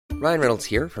Ryan Reynolds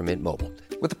here from Mint Mobile.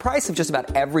 With the price of just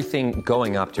about everything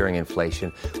going up during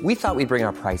inflation, we thought we'd bring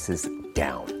our prices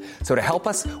down. So to help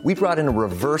us, we brought in a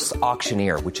reverse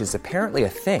auctioneer, which is apparently a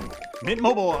thing. Mint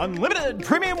Mobile Unlimited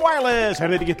Premium Wireless. How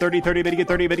to get 30, 30, bit to get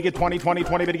 30, bit to get 20, 20,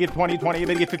 20, bit to get 20, 20,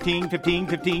 bit to get 15, 15,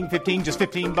 15, 15, just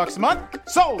 $15 a month?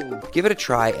 Sold! Give it a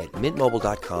try at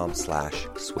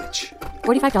mintmobile.com/switch.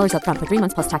 $45 up front for 3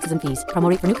 months plus taxes and fees. Promo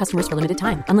rate for new customers for limited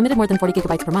time. Unlimited more than 40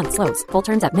 gigabytes per month. Slows full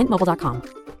terms at mintmobile.com.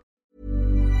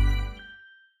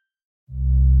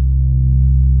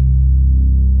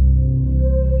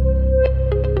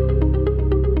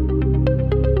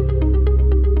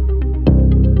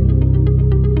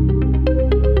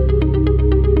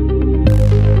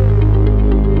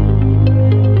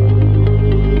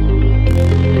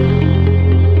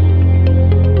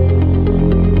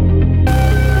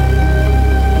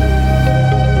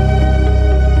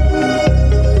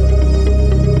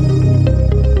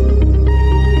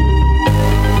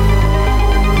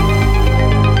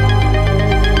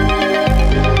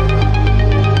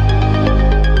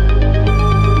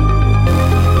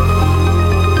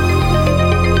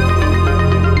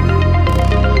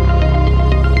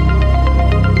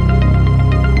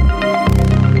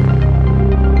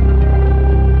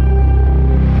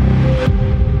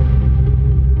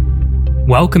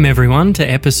 Welcome everyone to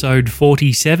episode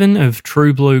 47 of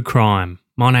True Blue Crime.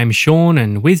 My name's Sean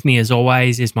and with me as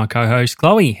always is my co-host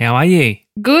Chloe. How are you?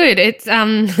 Good. It's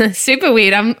super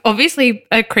weird. I'm obviously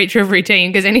a creature of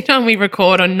routine because anytime we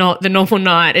record on not the normal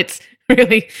night, it's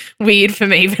really weird for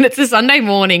me, but it's a Sunday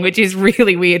morning, which is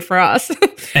really weird for us.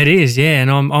 It is, yeah,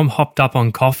 and I'm hopped up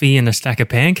on coffee and a stack of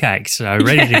pancakes, so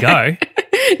ready to go.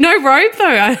 No robe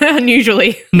though,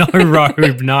 unusually. No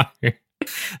robe, no.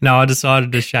 No, I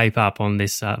decided to shape up on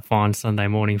this fine Sunday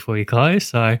morning for you, Chloe,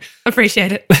 so...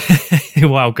 Appreciate it. You're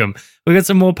welcome. We got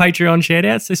some more Patreon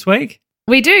shout-outs this week.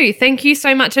 We do. Thank you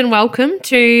so much and welcome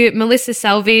to Melissa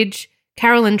Selvage,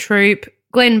 Carolyn Troop,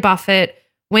 Glenn Buffett,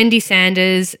 Wendy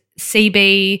Sanders,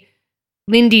 CB,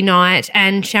 Lindy Knight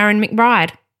and Sharon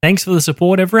McBride. Thanks for the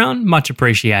support, everyone. Much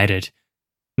appreciated.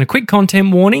 And a quick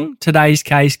content warning, today's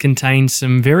case contains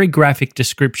some very graphic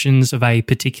descriptions of a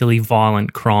particularly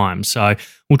violent crime, so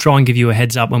we'll try and give you a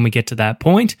heads up when we get to that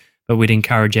point, but we'd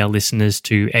encourage our listeners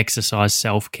to exercise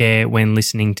self-care when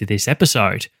listening to this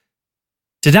episode.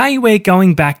 Today we're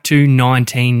going back to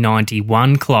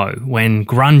 1991, Chloe, when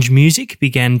grunge music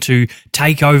began to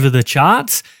take over the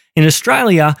charts. In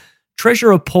Australia,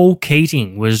 Treasurer Paul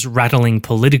Keating was rattling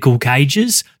political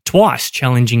cages, twice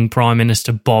challenging Prime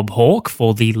Minister Bob Hawke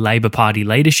for the Labor Party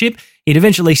leadership. He'd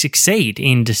eventually succeed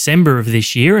in December of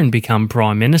this year and become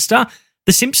Prime Minister.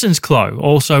 The Simpsons, Chloe,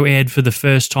 also aired for the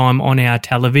first time on our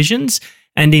televisions.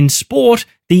 And in sport,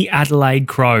 the Adelaide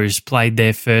Crows played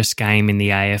their first game in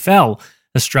the AFL.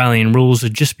 Australian rules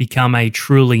had just become a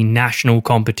truly national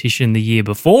competition the year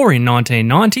before in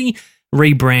 1990,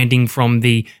 rebranding from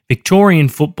the Victorian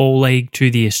Football League to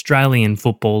the Australian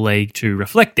Football League to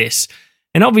reflect this.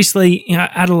 And obviously,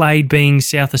 Adelaide being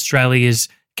South Australia's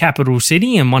capital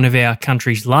city and one of our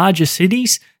country's largest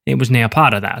cities, it was now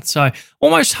part of that. So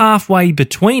almost halfway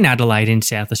between Adelaide in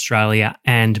South Australia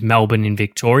and Melbourne in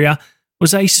Victoria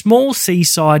was a small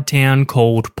seaside town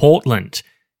called Portland.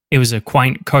 It was a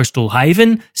quaint coastal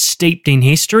haven, steeped in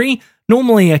history,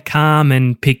 normally a calm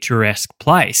and picturesque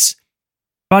place.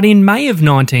 But in May of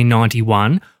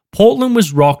 1991, Portland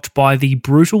was rocked by the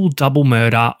brutal double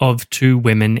murder of two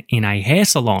women in a hair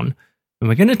salon. And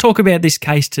we're going to talk about this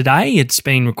case today. It's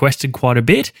been requested quite a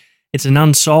bit. It's an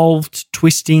unsolved,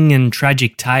 twisting and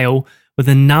tragic tale with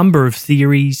a number of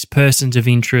theories, persons of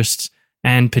interest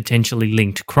and potentially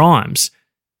linked crimes.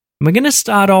 And we're going to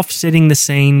start off setting the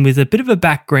scene with a bit of a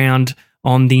background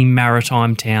on the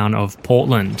maritime town of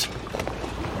Portland.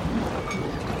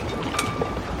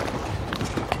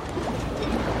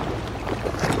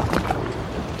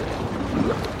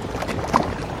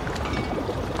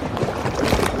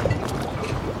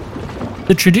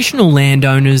 The traditional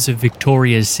landowners of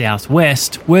Victoria's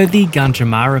southwest were the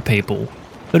Gunditjmara people,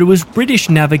 but it was British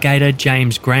navigator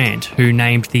James Grant who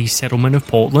named the settlement of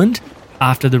Portland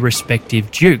after the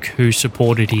respective duke who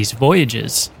supported his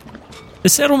voyages. The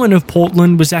settlement of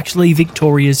Portland was actually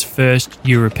Victoria's first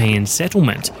European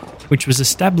settlement, which was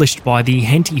established by the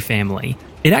Henty family.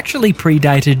 It actually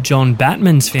predated John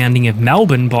Batman's founding of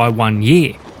Melbourne by 1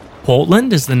 year.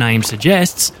 Portland, as the name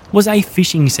suggests, was a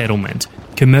fishing settlement.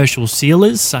 Commercial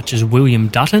sealers such as William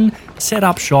Dutton set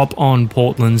up shop on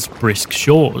Portland's brisk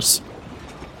shores.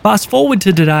 Fast forward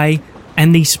to today,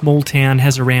 and the small town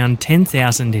has around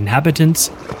 10,000 inhabitants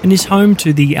and is home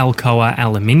to the Alcoa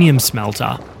aluminium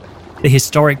smelter. The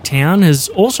historic town has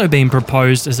also been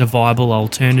proposed as a viable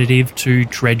alternative to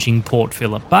dredging Port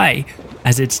Phillip Bay,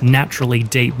 as its naturally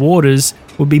deep waters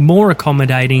would be more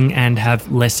accommodating and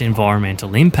have less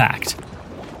environmental impact.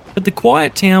 But the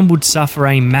quiet town would suffer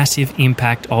a massive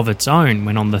impact of its own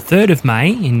when on the 3rd of May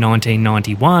in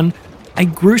 1991, a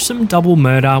gruesome double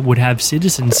murder would have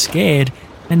citizens scared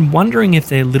and wondering if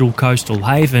their little coastal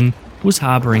haven was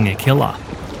harbouring a killer.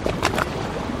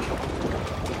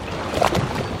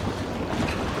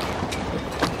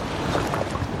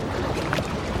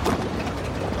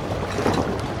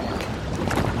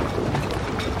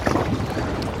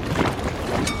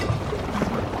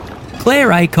 Claire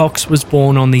Acox was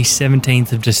born on the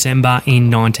 17th of December in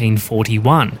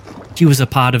 1941. She was a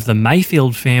part of the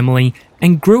Mayfield family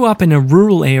and grew up in a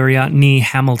rural area near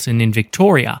Hamilton in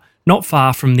Victoria, not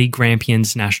far from the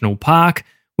Grampians National Park,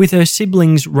 with her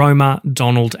siblings Roma,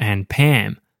 Donald and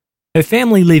Pam. Her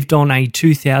family lived on a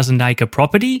 2,000-acre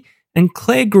property, and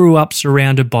Claire grew up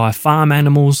surrounded by farm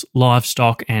animals,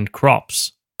 livestock and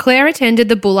crops. Claire attended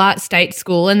the Bullard State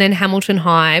School and then Hamilton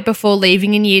High before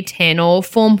leaving in Year 10, or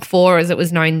Form 4 as it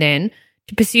was known then,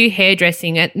 to pursue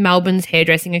hairdressing at Melbourne's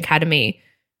Hairdressing Academy.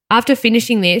 After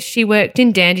finishing this, she worked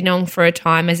in Dandenong for a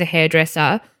time as a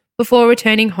hairdresser before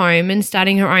returning home and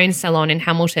starting her own salon in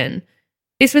Hamilton.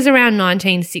 This was around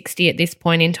 1960 at this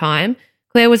point in time.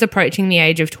 Claire was approaching the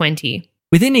age of 20.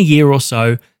 Within a year or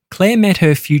so, Claire met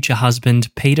her future husband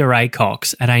Peter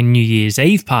Acox at a New Year's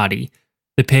Eve party.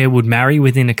 The pair would marry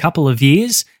within a couple of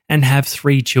years and have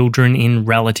 3 children in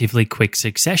relatively quick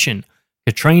succession: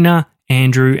 Katrina,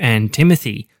 Andrew and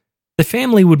Timothy. The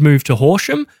family would move to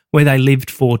Horsham, where they lived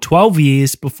for 12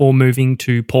 years before moving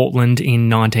to Portland in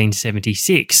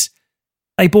 1976.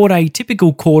 They bought a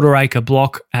typical quarter-acre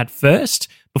block at first,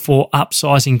 before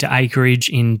upsizing to acreage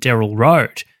in Derrill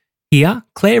Road. Here,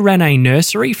 Claire ran a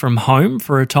nursery from home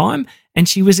for a time, and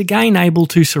she was again able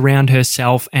to surround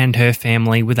herself and her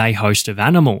family with a host of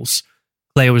animals.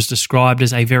 Claire was described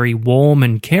as a very warm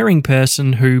and caring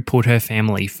person who put her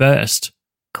family first.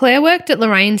 Claire worked at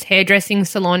Lorraine's hairdressing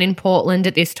salon in Portland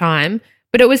at this time,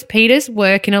 but it was Peter's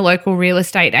work in a local real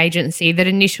estate agency that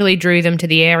initially drew them to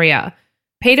the area.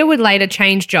 Peter would later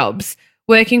change jobs,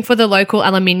 working for the local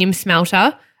aluminium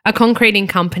smelter, a concreting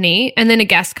company, and then a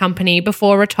gas company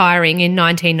before retiring in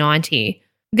 1990.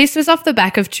 This was off the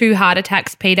back of 2 heart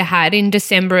attacks Peter had in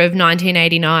December of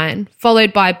 1989,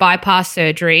 followed by bypass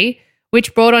surgery,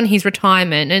 which brought on his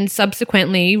retirement and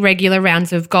subsequently regular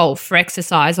rounds of golf for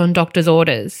exercise on doctor's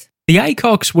orders. The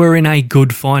Acox were in a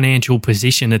good financial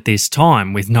position at this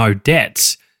time with no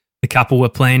debts. The couple were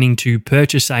planning to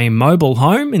purchase a mobile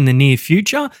home in the near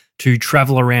future to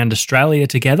travel around Australia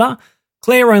together.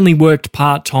 Claire only worked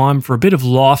part-time for a bit of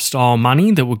lifestyle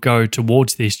money that would go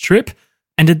towards this trip,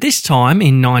 and at this time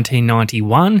in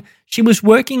 1991, she was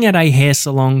working at a hair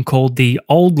salon called the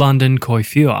Old London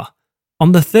Coiffure.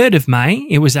 On the 3rd of May,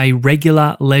 it was a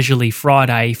regular leisurely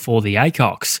Friday for the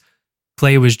Acox.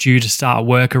 Claire was due to start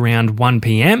work around 1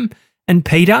 p.m, and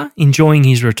Peter, enjoying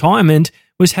his retirement,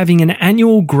 was having an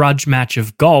annual grudge match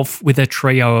of golf with a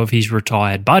trio of his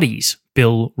retired buddies,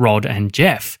 Bill, Rod and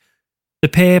Jeff. The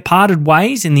pair parted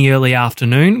ways in the early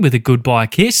afternoon with a goodbye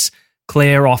kiss,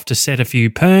 Claire off to set a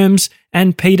few perms,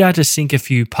 and Peter to sink a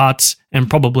few putts and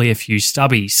probably a few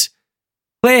stubbies.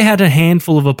 Claire had a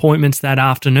handful of appointments that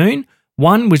afternoon.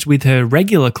 One was with her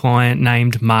regular client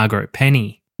named Margaret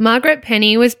Penny. Margaret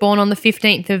Penny was born on the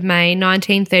 15th of May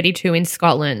 1932 in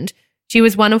Scotland. She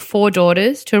was one of 4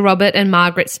 daughters to Robert and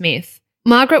Margaret Smith.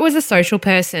 Margaret was a social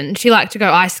person. She liked to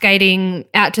go ice skating,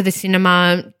 out to the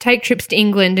cinema, take trips to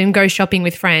England and go shopping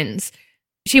with friends.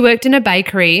 She worked in a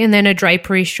bakery and then a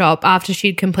drapery shop after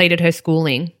she'd completed her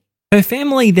schooling. Her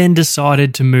family then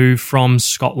decided to move from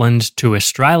Scotland to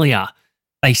Australia.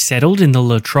 They settled in the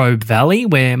Latrobe Valley,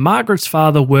 where Margaret's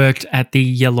father worked at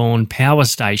the Yallourn Power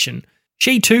Station.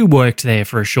 She too worked there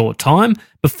for a short time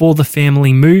before the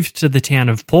family moved to the town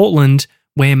of Portland,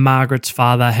 where Margaret's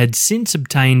father had since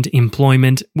obtained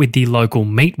employment with the local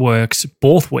meatworks,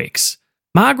 Borthwicks.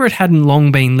 Margaret hadn't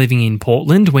long been living in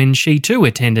Portland when she too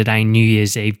attended a New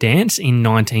Year's Eve dance in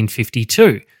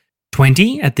 1952.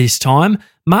 20 at this time,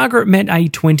 Margaret met a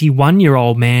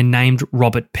 21-year-old man named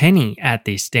Robert Penny at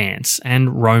this dance,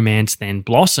 and romance then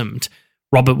blossomed.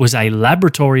 Robert was a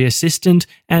laboratory assistant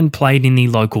and played in the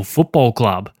local football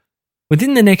club.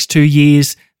 Within the next 2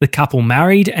 years, the couple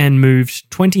married and moved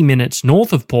 20 minutes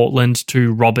north of Portland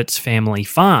to Robert's family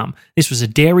farm. This was a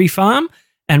dairy farm,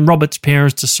 and Robert's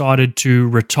parents decided to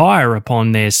retire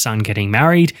upon their son getting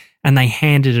married, and they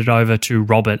handed it over to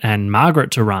Robert and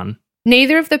Margaret to run.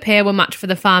 Neither of the pair were much for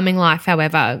the farming life,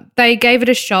 however. They gave it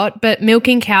a shot, but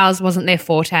milking cows wasn't their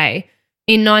forte.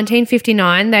 In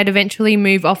 1959, they'd eventually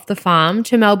move off the farm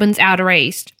to Melbourne's Outer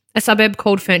East, a suburb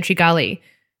called Ferntree Gully.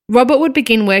 Robert would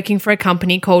begin working for a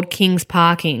company called King's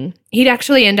Parking. He'd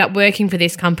actually end up working for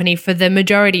this company for the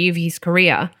majority of his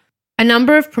career. A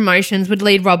number of promotions would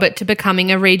lead Robert to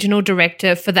becoming a regional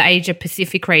director for the Asia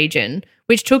Pacific region,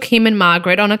 which took him and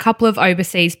Margaret on a couple of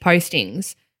overseas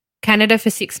postings. Canada for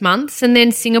 6 months and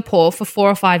then Singapore for 4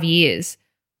 or 5 years.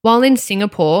 While in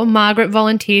Singapore, Margaret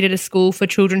volunteered at a school for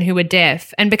children who were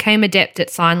deaf and became adept at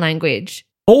sign language.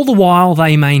 All the while,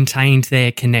 they maintained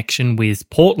their connection with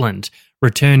Portland,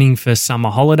 returning for summer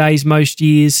holidays most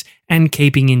years and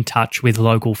keeping in touch with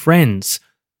local friends.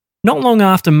 Not long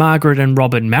after Margaret and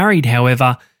Robert married,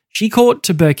 however, she caught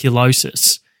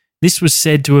tuberculosis. This was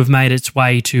said to have made its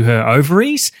way to her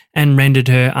ovaries and rendered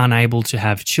her unable to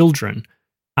have children.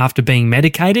 After being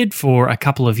medicated for a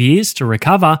couple of years to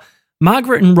recover,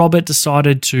 Margaret and Robert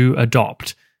decided to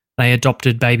adopt. They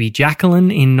adopted baby Jacqueline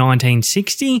in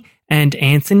 1960 and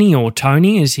Anthony, or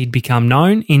Tony as he'd become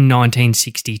known, in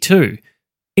 1962.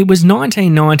 It was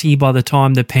 1990 by the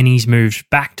time the Pennies moved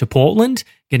back to Portland,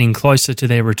 getting closer to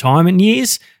their retirement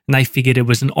years, and they figured it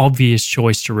was an obvious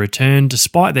choice to return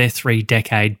despite their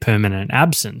 3-decade permanent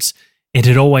absence. It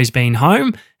had always been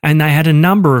home, and they had a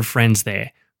number of friends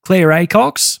there. Claire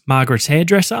Acox, Margaret's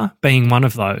hairdresser, being one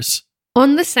of those.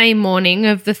 On the same morning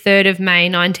of the 3rd of May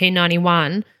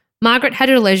 1991, Margaret had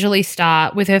a leisurely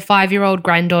start with her 5-year-old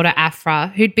granddaughter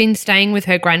Afra, who'd been staying with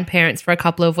her grandparents for a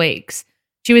couple of weeks.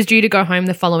 She was due to go home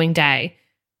the following day.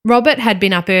 Robert had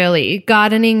been up early,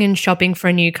 gardening and shopping for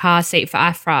a new car seat for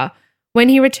Afra. When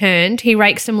he returned, he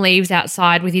raked some leaves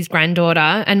outside with his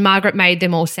granddaughter, and Margaret made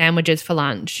them all sandwiches for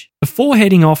lunch. Before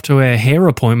heading off to her hair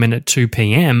appointment at 2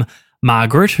 p.m,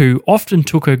 Margaret, who often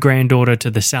took her granddaughter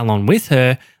to the salon with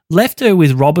her, left her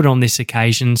with Robert on this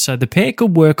occasion so the pair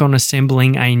could work on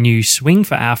assembling a new swing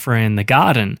for Afra in the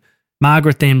garden.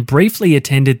 Margaret then briefly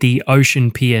attended the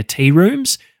Ocean Pier tea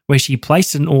rooms, where she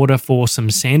placed an order for some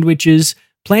sandwiches,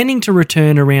 planning to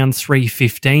return around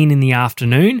 3:15 in the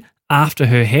afternoon after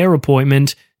her hair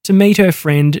appointment to meet her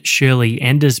friend Shirley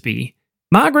Endersby.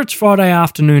 Margaret's Friday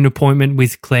afternoon appointment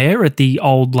with Claire at the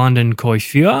Old London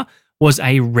Coiffure was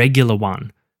a regular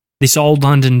one. This Old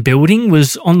London building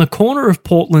was on the corner of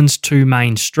Portland's 2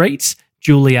 main streets,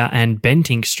 Julia and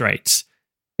Bentinck Streets.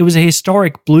 It was a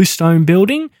historic bluestone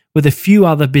building with a few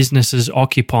other businesses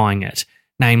occupying it,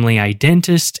 namely a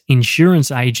dentist,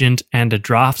 insurance agent and a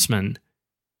draftsman.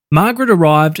 Margaret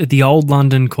arrived at the Old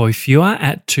London Coiffure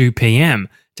at 2 p.m.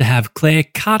 to have Claire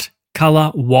cut,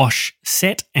 colour, wash,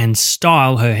 set and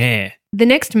style her hair. The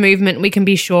next movement we can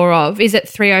be sure of is at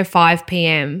 3:05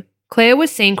 p.m. Claire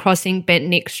was seen crossing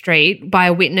Bentinck Street by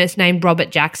a witness named Robert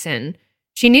Jackson.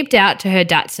 She nipped out to her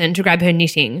Datsun to grab her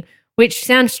knitting, which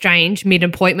sounds strange,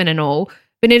 mid-appointment and all,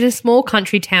 but in a small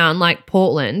country town like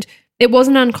Portland, it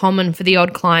wasn't uncommon for the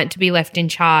odd client to be left in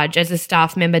charge as a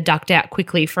staff member ducked out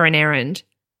quickly for an errand.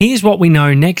 Here's what we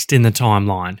know next in the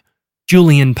timeline.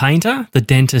 Julian Painter, the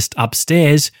dentist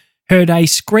upstairs, heard a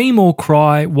scream or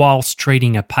cry whilst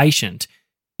treating a patient.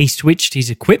 He switched his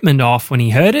equipment off when he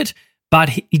heard it, but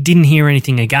he didn't hear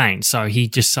anything again, so he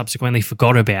just subsequently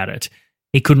forgot about it.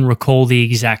 He couldn't recall the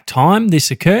exact time this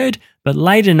occurred, but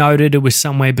later noted it was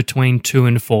somewhere between 2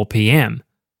 and 4 p.m.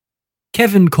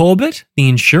 Kevin Corbett, the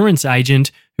insurance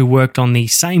agent who worked on the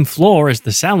same floor as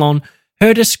the salon,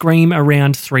 heard a scream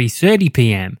around 3:30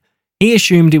 p.m. He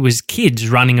assumed it was kids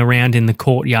running around in the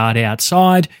courtyard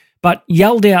outside, but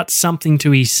yelled out something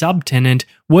to his subtenant,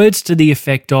 words to the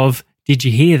effect of, "Did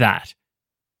you hear that?"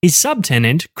 His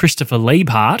subtenant, Christopher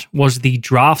Liebhart, was the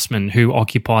draftsman who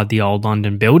occupied the Old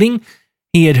London building.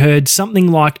 He had heard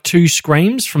something like 2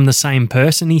 screams from the same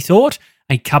person, he thought,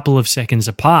 a couple of seconds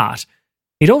apart.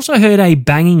 He'd also heard a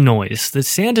banging noise that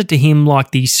sounded to him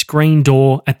like the screen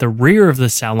door at the rear of the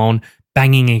salon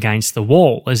banging against the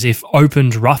wall, as if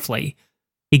opened roughly.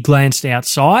 He glanced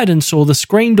outside and saw the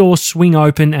screen door swing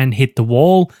open and hit the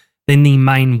wall, then the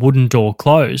main wooden door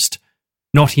closed.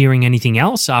 Not hearing anything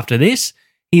else after this,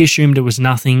 he assumed it was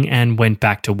nothing and went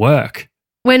back to work.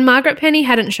 When Margaret Penny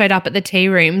hadn't showed up at the tea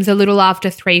rooms a little after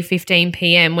 3:15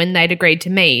 p.m. when they'd agreed to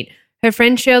meet, her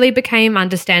friend Shirley became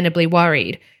understandably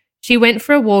worried. She went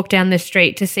for a walk down the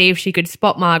street to see if she could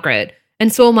spot Margaret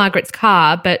and saw Margaret's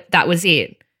car, but that was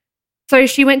it. So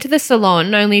she went to the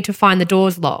salon only to find the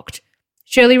doors locked.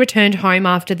 Shirley returned home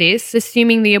after this,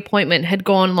 assuming the appointment had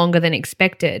gone longer than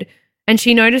expected, and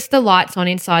she noticed the lights on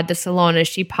inside the salon as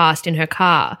she passed in her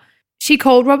car. She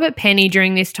called Robert Penny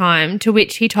during this time, to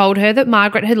which he told her that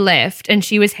Margaret had left and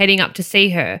she was heading up to see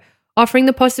her, offering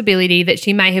the possibility that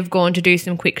she may have gone to do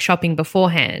some quick shopping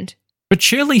beforehand. But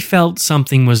Shirley felt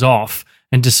something was off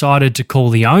and decided to call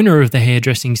the owner of the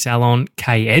hairdressing salon,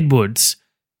 Kay Edwards.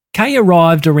 Kay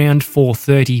arrived around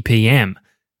 4:30 p.m.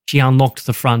 She unlocked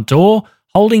the front door,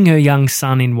 holding her young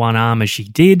son in one arm as she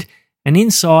did, and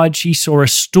inside she saw a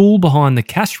stool behind the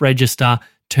cash register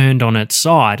turned on its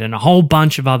side and a whole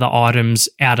bunch of other items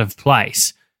out of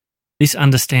place. This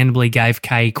understandably gave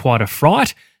Kay quite a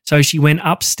fright, so she went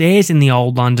upstairs in the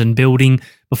old London building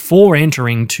before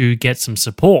entering to get some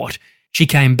support. She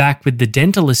came back with the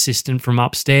dental assistant from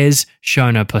upstairs,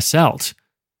 Shona Posselt.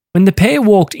 When the pair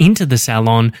walked into the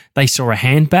salon, they saw a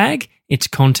handbag, its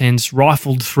contents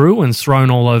rifled through and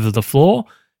thrown all over the floor.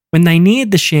 When they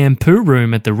neared the shampoo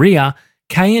room at the rear,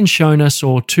 Kay and Shona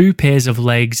saw 2 pairs of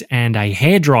legs and a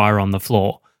hairdryer on the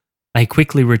floor. They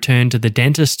quickly returned to the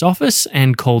dentist's office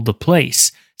and called the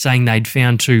police, saying they'd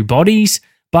found 2 bodies,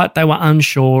 but they were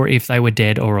unsure if they were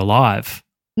dead or alive.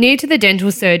 Near to the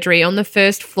dental surgery on the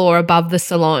first floor above the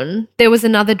salon, there was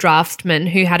another draftsman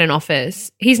who had an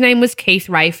office. His name was Keith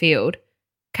Rayfield.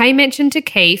 Kay mentioned to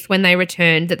Keith when they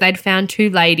returned that they'd found 2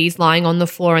 ladies lying on the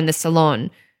floor in the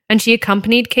salon, and she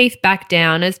accompanied Keith back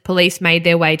down as police made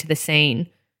their way to the scene.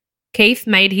 Keith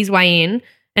made his way in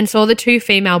and saw the 2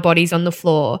 female bodies on the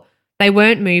floor. They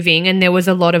weren't moving and there was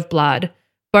a lot of blood,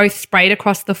 both sprayed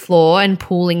across the floor and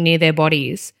pooling near their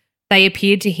bodies. They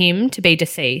appeared to him to be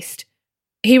deceased.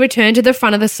 He returned to the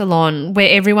front of the salon,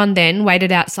 where everyone then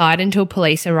waited outside until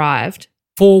police arrived.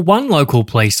 For one local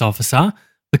police officer,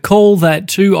 the call that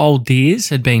 2 old dears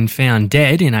had been found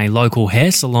dead in a local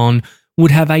hair salon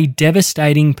would have a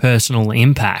devastating personal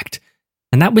impact.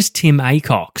 And that was Tim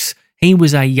Acox. He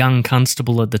was a young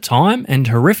constable at the time, and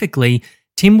horrifically,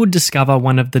 Tim would discover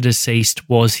one of the deceased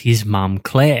was his mum,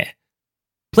 Claire.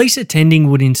 Police attending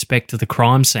would inspect the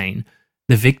crime scene.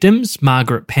 The victims,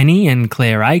 Margaret Penny and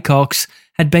Claire Acox,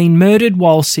 had been murdered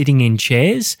while sitting in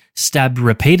chairs, stabbed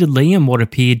repeatedly in what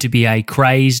appeared to be a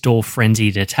crazed or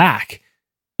frenzied attack.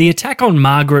 The attack on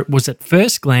Margaret was at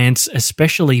first glance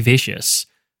especially vicious.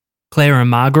 Claire and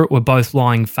Margaret were both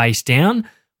lying face down,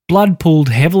 blood pooled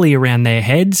heavily around their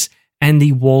heads, and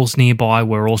the walls nearby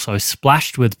were also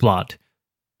splashed with blood.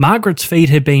 Margaret's feet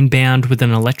had been bound with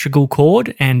an electrical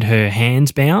cord and her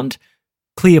hands bound.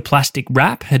 Clear plastic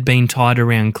wrap had been tied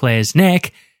around Claire's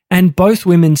neck, and both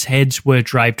women's heads were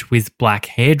draped with black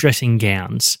hairdressing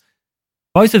gowns.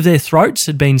 Both of their throats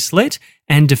had been slit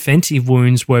and defensive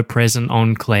wounds were present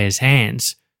on Claire's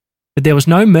hands. But there was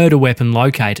no murder weapon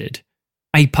located.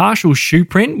 A partial shoe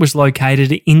print was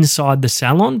located inside the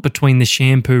salon between the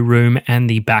shampoo room and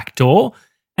the back door,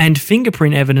 and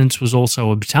fingerprint evidence was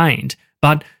also obtained,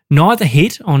 but neither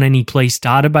hit on any police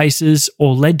databases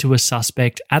or led to a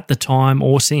suspect at the time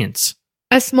or since.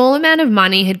 A small amount of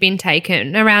money had been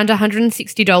taken, around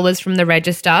 $160 from the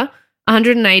register,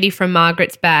 $180 from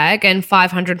Margaret's bag and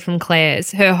 $500 from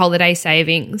Claire's, her holiday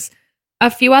savings. A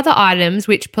few other items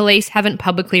which police haven't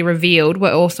publicly revealed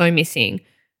were also missing,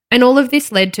 and all of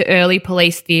this led to early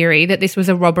police theory that this was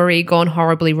a robbery gone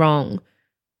horribly wrong.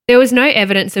 There was no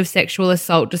evidence of sexual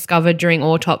assault discovered during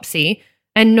autopsy,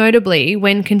 and notably,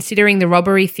 when considering the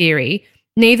robbery theory,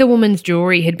 neither woman's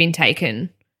jewellery had been taken.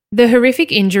 The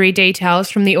horrific injury details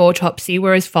from the autopsy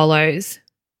were as follows.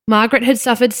 Margaret had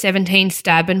suffered 17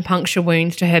 stab and puncture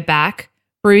wounds to her back,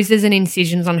 bruises and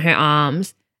incisions on her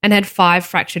arms, and had 5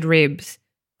 fractured ribs.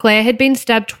 Claire had been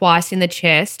stabbed twice in the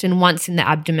chest and once in the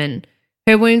abdomen.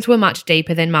 Her wounds were much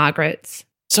deeper than Margaret's.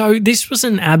 So this was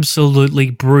an absolutely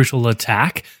brutal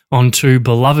attack on 2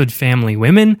 beloved family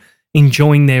women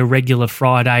enjoying their regular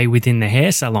Friday within the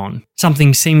hair salon,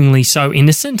 something seemingly so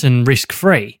innocent and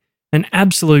risk-free. An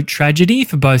absolute tragedy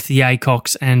for both the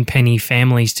Acox and Penny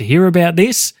families to hear about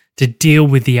this, to deal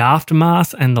with the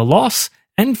aftermath and the loss,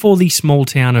 and for the small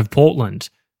town of Portland.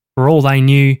 For all they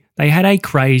knew, they had a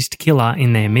crazed killer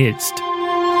in their midst.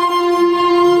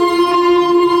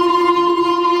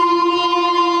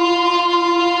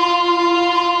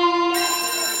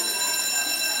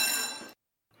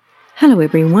 Hello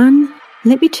everyone,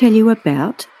 let me tell you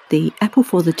about the Apple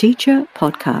for the Teacher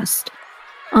podcast.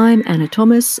 I'm Anna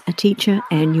Thomas, a teacher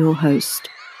and your host.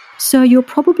 So you're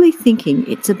probably thinking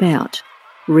it's about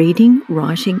reading,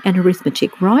 writing and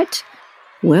arithmetic, right?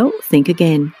 Well, think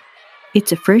again.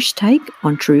 It's a fresh take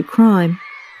on true crime,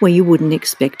 where you wouldn't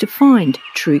expect to find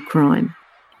true crime.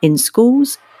 In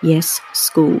schools, yes,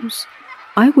 schools.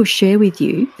 I will share with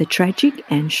you the tragic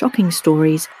and shocking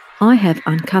stories I have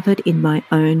uncovered in my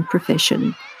own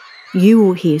profession. You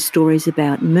will hear stories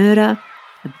about murder,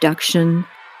 abduction,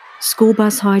 school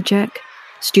bus hijack,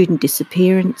 student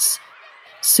disappearance,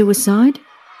 suicide,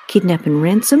 kidnap and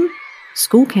ransom,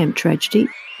 school camp tragedy,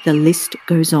 the list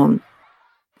goes on.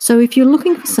 So if you're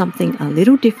looking for something a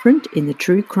little different in the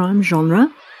true crime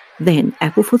genre, then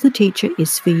Apple for the Teacher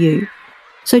is for you.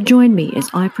 So join me as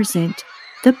I present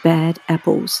The Bad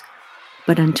Apples.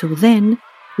 But until then,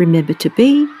 remember to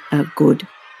be a good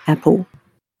apple.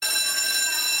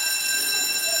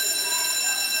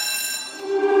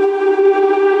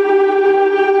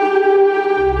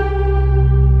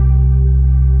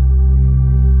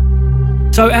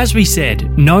 So as we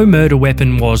said, no murder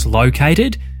weapon was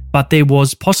located, but there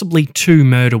was possibly 2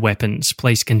 murder weapons,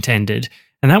 police contended,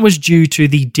 and that was due to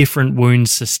the different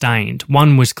wounds sustained.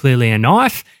 One was clearly a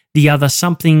knife, the other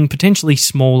something potentially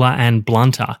smaller and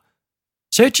blunter.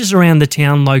 Searchers around the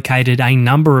town located a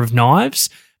number of knives,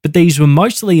 but these were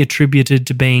mostly attributed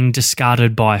to being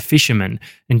discarded by fishermen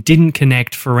and didn't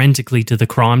connect forensically to the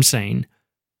crime scene.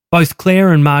 Both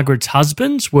Claire and Margaret's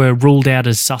husbands were ruled out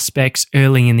as suspects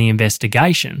early in the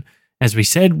investigation. As we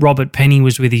said, Robert Penny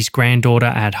was with his granddaughter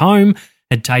at home,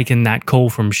 had taken that call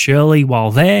from Shirley while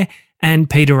there, and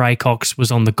Peter Acox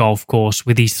was on the golf course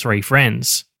with his 3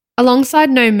 friends. Alongside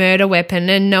no murder weapon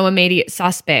and no immediate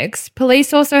suspects,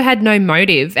 police also had no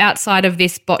motive outside of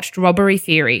this botched robbery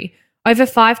theory. Over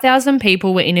 5,000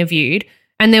 people were interviewed,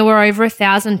 and there were over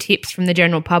 1,000 tips from the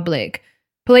general public.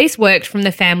 Police worked from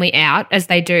the family out, as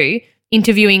they do,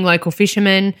 interviewing local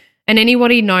fishermen and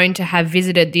anybody known to have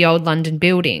visited the old London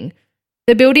building.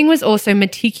 The building was also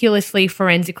meticulously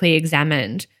forensically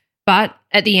examined, but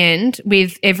at the end,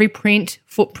 with every print,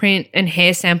 footprint and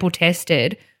hair sample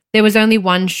tested, there was only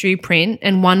 1 shoe print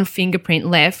and 1 fingerprint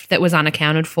left that was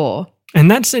unaccounted for. And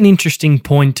that's an interesting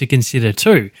point to consider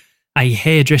too. A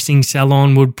hairdressing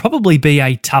salon would probably be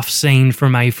a tough scene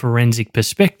from a forensic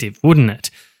perspective, wouldn't it?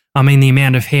 I mean, the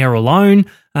amount of hair alone,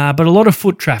 but a lot of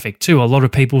foot traffic too, a lot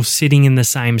of people sitting in the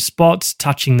same spots,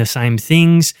 touching the same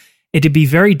things. It'd be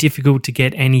very difficult to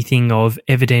get anything of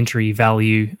evidentiary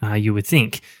value, you would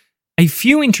think. A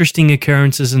few interesting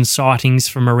occurrences and sightings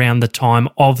from around the time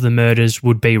of the murders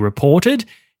would be reported.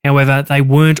 However, they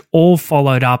weren't all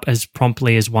followed up as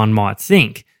promptly as one might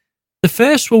think. The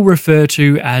first we'll refer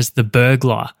to as the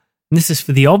burglar. And this is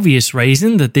for the obvious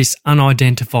reason that this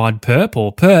unidentified perp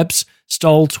or perps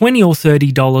stole $20 or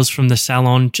 $30 from the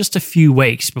salon just a few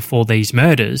weeks before these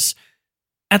murders.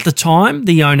 At the time,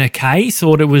 the owner Kay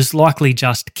thought it was likely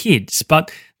just kids,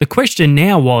 but the question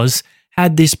now was,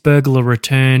 had this burglar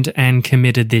returned and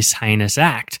committed this heinous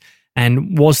act?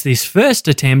 And was this first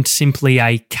attempt simply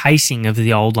a casing of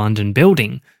the old London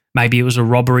building? Maybe it was a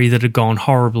robbery that had gone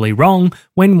horribly wrong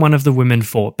when one of the women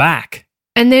fought back.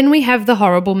 And then we have the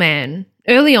horrible man.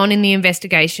 Early on in the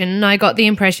investigation, I got the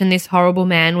impression this horrible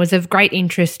man was of great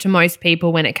interest to most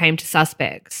people when it came to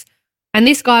suspects. And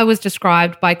this guy was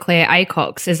described by Claire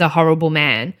Acox as a horrible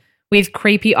man, with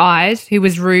creepy eyes, who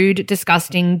was rude,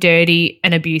 disgusting, dirty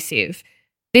and abusive.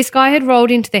 This guy had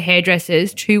rolled into the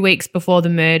hairdressers 2 weeks before the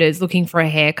murders looking for a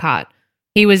haircut.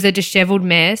 He was a dishevelled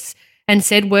mess and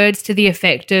said words to the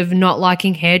effect of not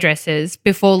liking hairdressers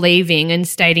before leaving and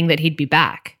stating that he'd be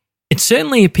back. It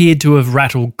certainly appeared to have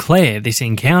rattled Claire, this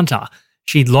encounter.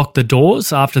 She'd locked the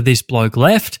doors after this bloke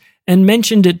left and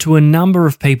mentioned it to a number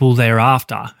of people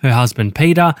thereafter, her husband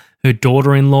Peter, her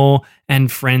daughter-in-law, and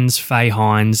friends Faye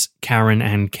Hines, Karen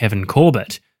and Kevin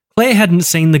Corbett. Claire hadn't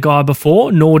seen the guy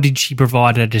before, nor did she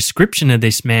provide a description of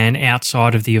this man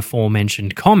outside of the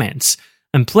aforementioned comments,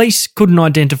 and police couldn't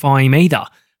identify him either,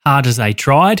 hard as they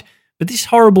tried, but this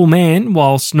horrible man,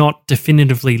 whilst not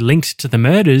definitively linked to the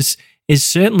murders, is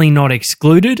certainly not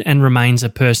excluded and remains a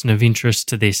person of interest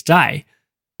to this day.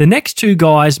 The next 2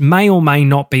 guys may or may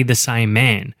not be the same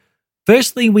man.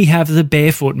 Firstly, we have the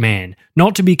Barefoot Man,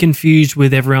 not to be confused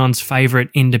with everyone's favourite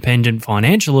independent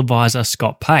financial advisor,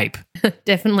 Scott Pape.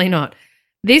 Definitely not.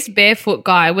 This barefoot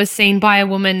guy was seen by a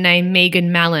woman named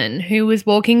Megan Mallon, who was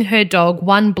walking her dog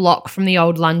 1 block from the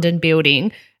old London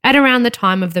building at around the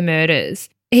time of the murders.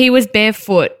 He was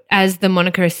barefoot, as the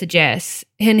moniker suggests,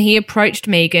 and he approached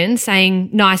Megan saying,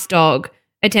 "Nice dog,"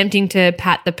 attempting to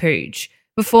pat the pooch,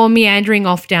 before meandering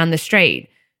off down the street.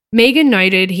 Megan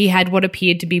noted he had what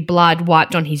appeared to be blood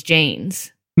wiped on his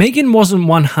jeans. Megan wasn't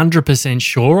 100%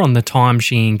 sure on the time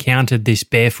she encountered this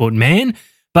barefoot man,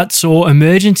 but saw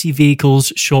emergency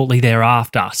vehicles shortly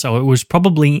thereafter, so it was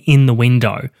probably in the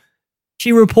window.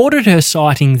 She reported her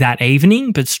sighting that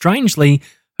evening, but strangely,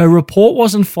 her report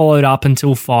wasn't followed up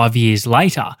until 5 years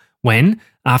later, when,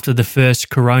 after the first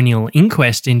coronial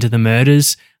inquest into the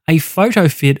murders, a photo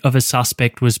fit of a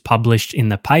suspect was published in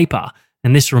the paper,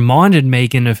 and this reminded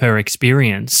Megan of her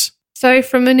experience. So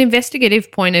from an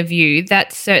investigative point of view,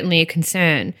 that's certainly a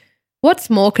concern. What's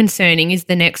more concerning is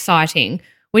the next sighting,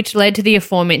 which led to the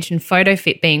aforementioned photo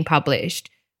fit being published,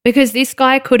 because this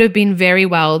guy could have been very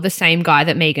well the same guy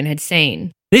that Megan had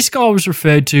seen. This guy was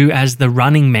referred to as the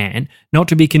Running Man, not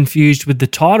to be confused with the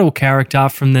title character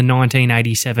from the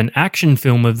 1987 action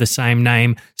film of the same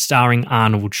name starring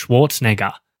Arnold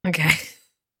Schwarzenegger. Okay.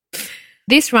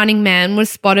 This Running Man was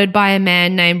spotted by a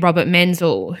man named Robert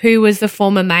Menzel, who was the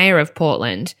former mayor of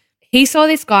Portland. He saw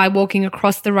this guy walking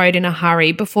across the road in a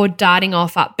hurry before darting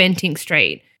off up Bentinck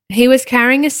Street. He was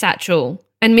carrying a satchel,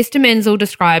 and Mr. Menzel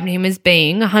described him as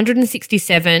being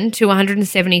 167 to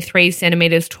 173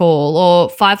 centimetres tall, or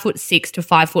 5'6" to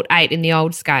 5'8" in the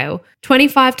old scale,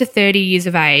 25 to 30 years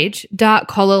of age, dark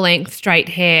collar length straight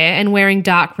hair, and wearing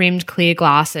dark rimmed clear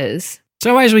glasses.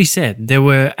 So as we said, there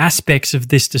were aspects of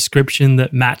this description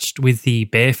that matched with the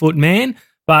barefoot man,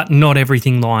 but not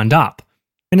everything lined up.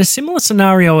 And a similar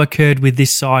scenario occurred with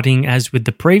this sighting as with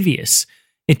the previous.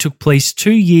 It took police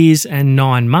 2 years and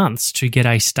 9 months to get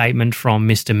a statement from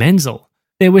Mr. Menzel.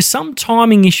 There were some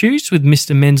timing issues with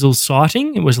Mr. Menzel's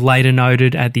sighting. It was later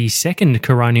noted at the second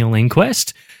coronial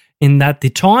inquest, in that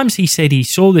the times he said he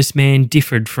saw this man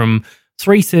differed from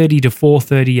 3:30 to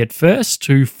 4:30 at first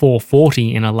to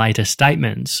 4:40 in a later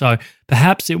statement, so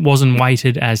perhaps it wasn't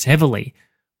weighted as heavily.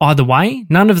 Either way,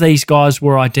 none of these guys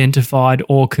were identified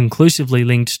or conclusively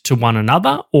linked to one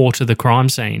another or to the crime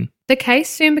scene. The case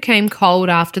soon became cold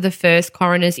after the first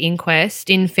coroner's inquest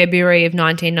in February of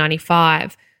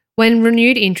 1995, when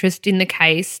renewed interest in the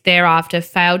case thereafter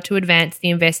failed to advance the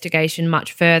investigation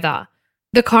much further.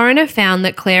 The coroner found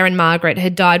that Claire and Margaret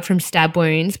had died from stab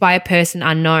wounds by a person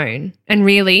unknown, and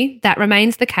really, that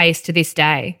remains the case to this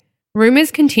day.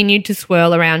 Rumours continued to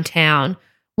swirl around town,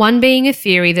 one being a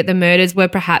theory that the murders were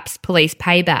perhaps police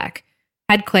payback.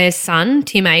 Had Claire's son,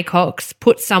 Tim Acox,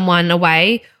 put someone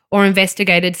away or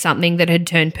investigated something that had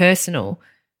turned personal?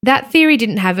 That theory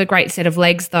didn't have a great set of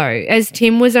legs though, as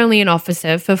Tim was only an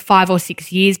officer for 5 or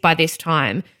 6 years by this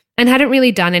time and hadn't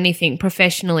really done anything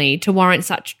professionally to warrant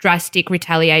such drastic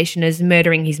retaliation as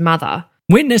murdering his mother.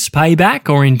 Witness payback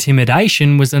or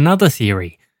intimidation was another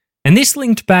theory, and this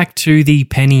linked back to the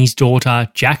Penny's daughter,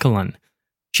 Jacqueline.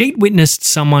 She'd witnessed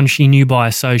someone she knew by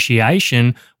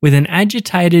association with an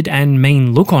agitated and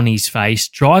mean look on his face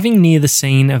driving near the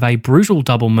scene of a brutal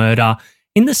double murder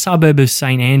in the suburb of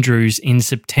St Andrews in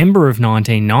September of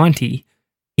 1990.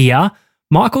 Here,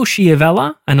 Michael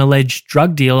Schiavella, an alleged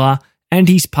drug dealer, and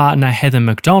his partner Heather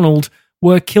McDonald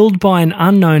were killed by an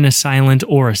unknown assailant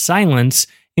or assailants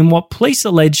in what police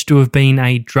alleged to have been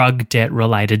a drug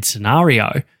debt-related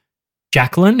scenario.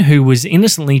 Jacqueline, who was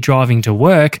innocently driving to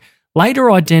work,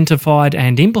 later identified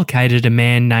and implicated a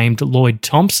man named Lloyd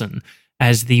Thompson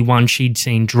as the one she'd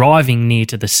seen driving near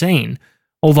to the scene.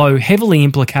 Although heavily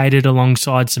implicated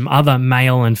alongside some other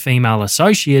male and female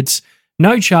associates,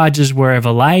 no charges were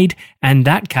ever laid, and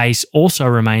that case also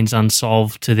remains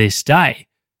unsolved to this day.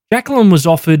 Jacqueline was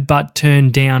offered but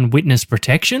turned down witness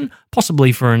protection,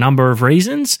 possibly for a number of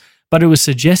reasons, but it was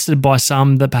suggested by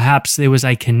some that perhaps there was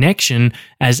a connection,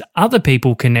 as other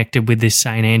people connected with this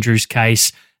St Andrews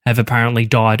case have apparently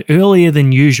died earlier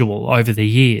than usual over the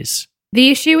years. The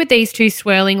issue with these two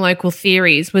swirling local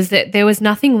theories was that there was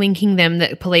nothing linking them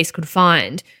that police could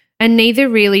find, and neither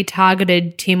really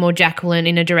targeted Tim or Jacqueline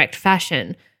in a direct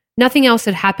fashion. Nothing else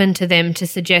had happened to them to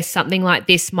suggest something like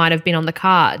this might have been on the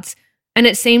cards, and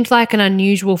it seemed like an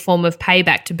unusual form of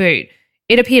payback to boot.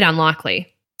 It appeared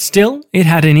unlikely. Still, it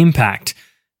had an impact.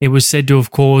 It was said to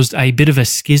have caused a bit of a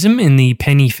schism in the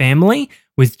Penny family,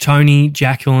 with Tony,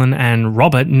 Jacqueline and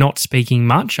Robert not speaking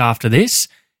much after this.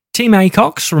 Tim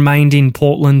Acox remained in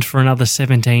Portland for another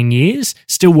 17 years,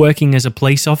 still working as a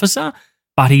police officer,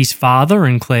 but his father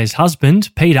and Claire's husband,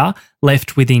 Peter,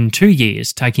 left within 2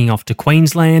 years, taking off to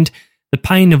Queensland. The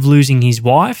pain of losing his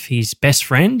wife, his best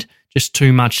friend, just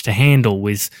too much to handle,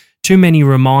 with too many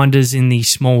reminders in the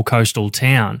small coastal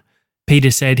town.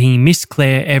 Peter said he missed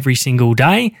Claire every single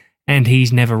day, and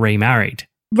he's never remarried.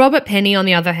 Robert Penny, on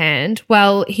the other hand,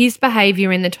 well, his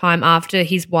behaviour in the time after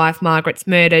his wife Margaret's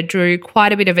murder drew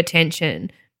quite a bit of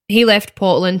attention. He left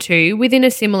Portland too, within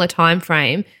a similar time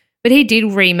frame, but he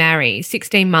did remarry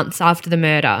 16 months after the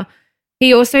murder.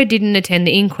 He also didn't attend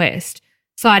the inquest,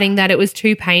 citing that it was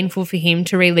too painful for him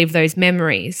to relive those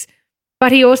memories.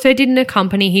 But he also didn't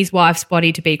accompany his wife's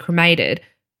body to be cremated,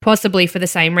 possibly for the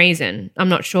same reason, I'm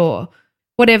not sure.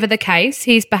 Whatever the case,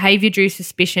 his behaviour drew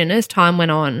suspicion as time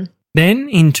went on. Then,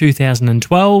 in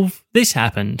 2012, this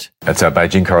happened. That's our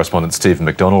Beijing correspondent Stephen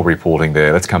McDonald reporting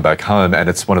there. Let's come back home, and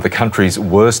it's one of the country's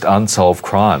worst unsolved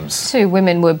crimes. 2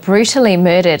 women were brutally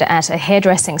murdered at a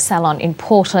hairdressing salon in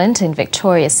Portland in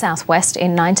Victoria's southwest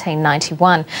in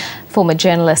 1991. Former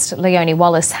journalist Leonie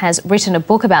Wallace has written a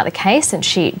book about the case, and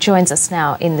she joins us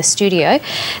now in the studio.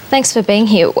 Thanks for being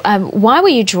here. Why were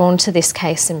you drawn to this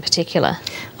case in particular?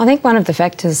 I think one of the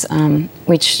factors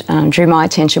which drew my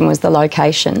attention was the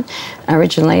location.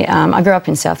 Originally, I grew up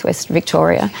in southwest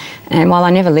Victoria, and while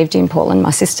I never lived in Portland,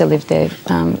 my sister lived there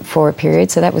for a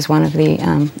period, so that was one of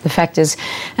the factors.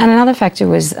 And another factor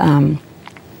was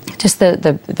just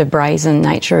the brazen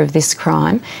nature of this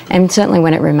crime, and certainly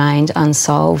when it remained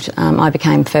unsolved, I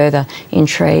became further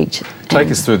intrigued. Take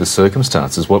us through the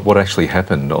circumstances. What actually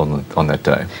happened on that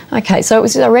day? Okay, so it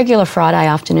was a regular Friday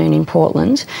afternoon in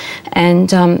Portland, and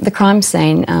the crime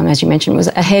scene, as you mentioned, was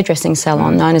a hairdressing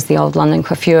salon known as the Old London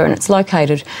Coiffure, and it's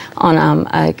located on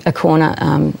a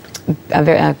corner.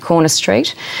 A corner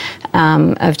street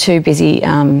of 2 busy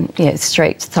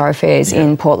street thoroughfares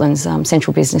in Portland's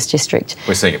central business district.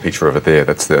 We're seeing a picture of it there.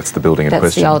 That's the building in question.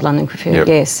 That's the Old London Coiffure,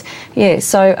 yes. Yeah,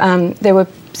 so there were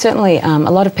certainly a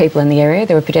lot of people in the area.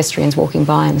 There were pedestrians walking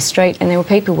by on the street, and there were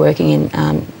people working in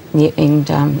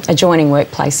adjoining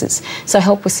workplaces. So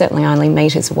help was certainly only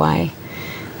metres away.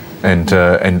 And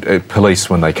police,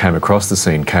 when they came across the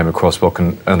scene, came across what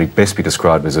can only best be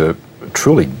described as a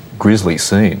truly grisly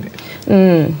scene.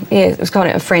 It was kind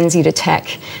of a frenzied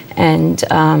attack, and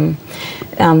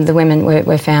the women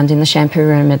were found in the shampoo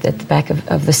room at the back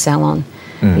of the salon.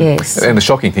 Yes. And the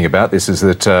shocking thing about this is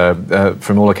that,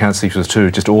 from all accounts, these were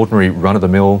 2 just ordinary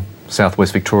run-of-the-mill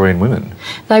southwest Victorian women.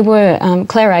 They were.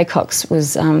 Claire Acox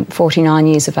was 49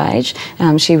 years of age.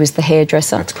 She was the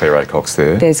hairdresser. That's Claire Acox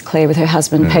there. There's Claire with her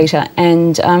husband Peter,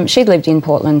 and she'd lived in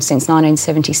Portland since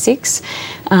 1976.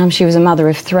 She was a mother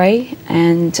of 3,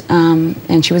 and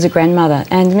she was a grandmother.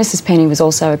 And Mrs. Penny was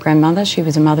also a grandmother. She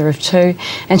was a mother of 2,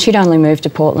 and she'd only moved to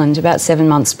Portland about 7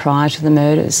 months prior to the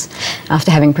murders, after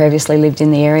having previously lived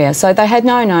in the area. So they had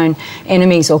no known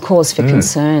enemies or cause for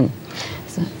concern.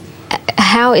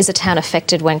 How is a town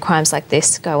affected when crimes like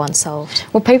this go unsolved?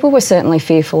 Well, people were certainly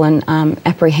fearful and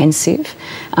apprehensive.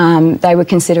 They were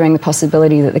considering the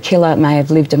possibility that the killer may have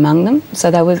lived among them.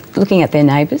 So they were looking at their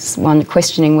neighbours, one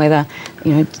questioning whether,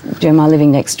 am I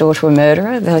living next door to a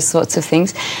murderer, those sorts of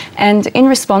things. And in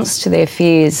response to their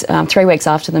fears, 3 weeks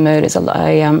after the murders,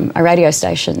 a radio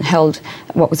station held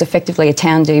what was effectively a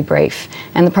town debrief,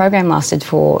 and the program lasted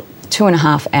for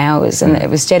 2.5 hours, and it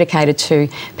was dedicated to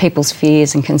people's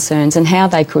fears and concerns and how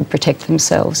they could protect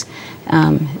themselves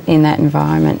in that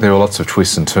environment. There are lots of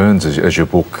twists and turns, as your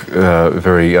book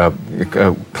very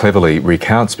cleverly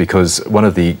recounts, because one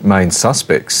of the main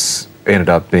suspects ended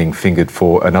up being fingered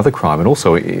for another crime and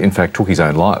also, in fact, took his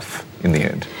own life in the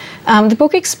end. The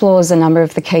book explores a number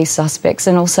of the key suspects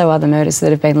and also other murders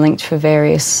that have been linked for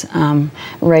various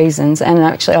reasons. And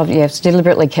actually, I've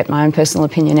deliberately kept my own personal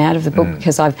opinion out of the book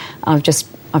because I've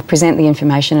present the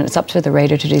information, and it's up to the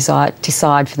reader to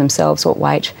decide for themselves what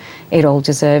weight it all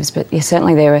deserves. But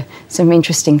certainly there are some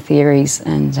interesting theories,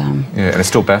 and and it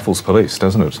still baffles police,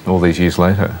 doesn't it? All these years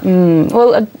later.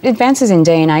 Well, advances in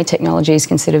DNA technology is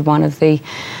considered one of the.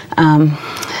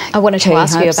 I wanted to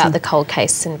ask you about the cold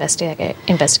case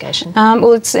investigation.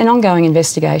 Well, it's an ongoing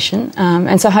investigation,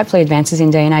 and so hopefully advances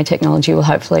in DNA technology will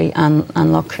hopefully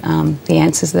unlock the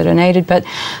answers that are needed. But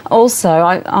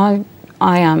also,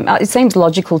 it seems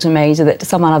logical to me that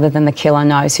someone other than the killer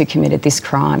knows who committed this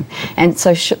crime. And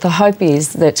so the hope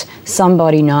is that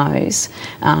somebody knows.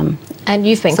 And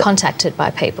you've been contacted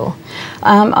by people?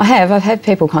 I have. I've had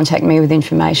people contact me with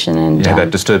information. And that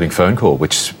disturbing phone call,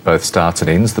 which both starts and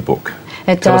ends the book.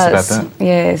 It Tell does. us about that.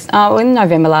 Yes. In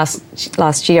November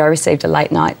last year, I received a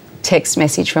late night text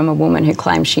message from a woman who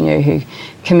claimed she knew who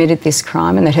committed this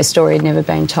crime and that her story had never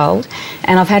been told.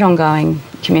 And I've had ongoing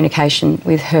communication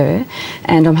with her,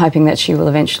 and I'm hoping that she will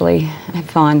eventually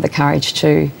find the courage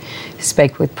to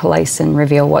speak with police and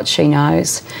reveal what she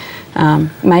knows.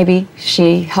 Maybe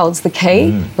she holds the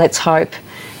key. Let's hope.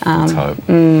 Let's hope.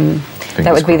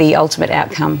 That would be the ultimate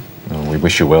outcome. Well, we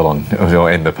wish you well and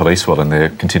the police well in their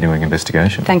continuing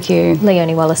investigation. Thank you.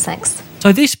 Leonie Wallace, thanks.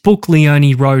 So this book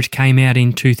Leonie wrote came out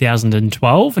in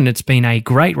 2012, and it's been a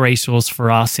great resource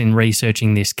for us in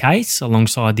researching this case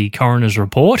alongside the coroner's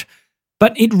report.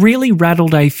 But it really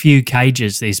rattled a few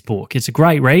cages, this book. It's a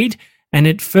great read, and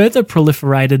it further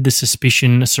proliferated the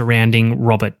suspicion surrounding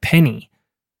Robert Penny.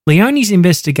 Leonie's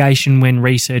investigation when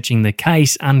researching the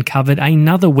case uncovered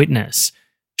another witness.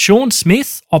 Sean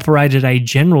Smith operated a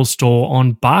general store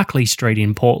on Barclay Street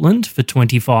in Portland for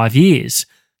 25 years.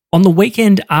 On the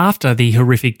weekend after the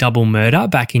horrific double murder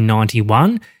back in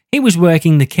 91, he was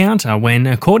working the counter when,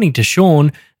 according to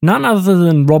Sean, none other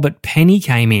than Robert Penny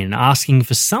came in asking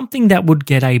for something that would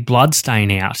get a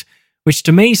bloodstain out, which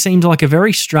to me seemed like a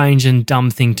very strange and dumb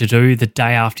thing to do the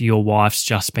day after your wife's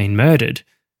just been murdered.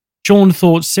 Sean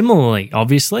thought similarly,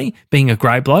 obviously, being a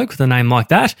great bloke with a name like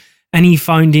that, and he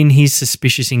phoned in his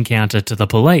suspicious encounter to the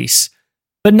police.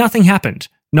 But nothing happened,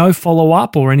 no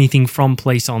follow-up or anything from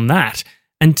police on that,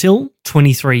 until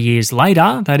 23 years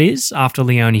later, that is, after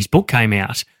Leonie's book came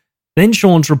out. Then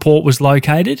Sean's report was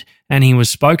located and he was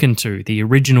spoken to, the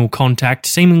original contact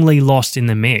seemingly lost in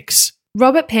the mix.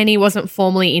 Robert Penny wasn't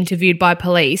formally interviewed by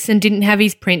police and didn't have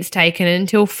his prints taken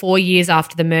until 4 years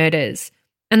after the murders.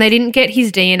 And they didn't get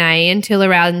his DNA until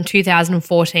around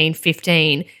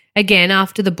 2014-15, again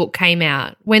after the book came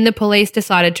out, when the police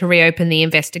decided to reopen the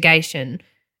investigation.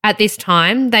 At this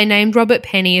time, they named Robert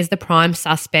Penny as the prime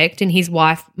suspect in his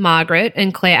wife Margaret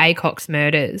and Claire Acock's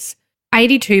murders.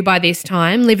 82 by this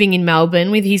time, living in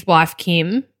Melbourne with his wife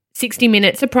Kim, 60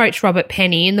 Minutes approached Robert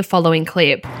Penny in the following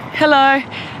clip. Hello,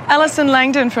 Alison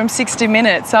Langdon from 60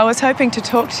 Minutes. I was hoping to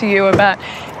talk to you about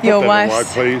your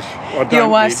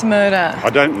wife's murder.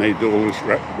 I don't need all this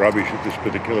rubbish at this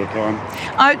particular time.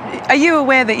 Are you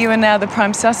aware that you are now the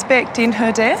prime suspect in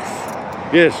her death?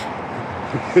 Yes.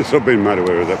 Yes, I've been made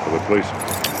aware of that by the police,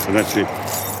 and that's it.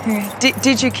 Yeah.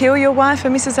 Did you kill your wife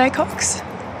and Mrs. Acock's?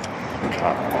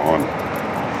 Come on.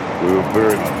 We were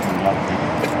very lucky.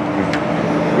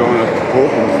 Going up to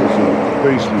Portland for some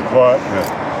peace and quiet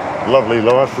and a lovely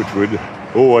life, which we'd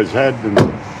always had, and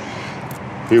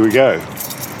here we go.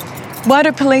 Why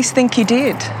do police think you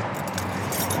did?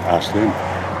 Ask them.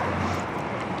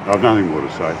 I've nothing more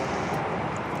to say.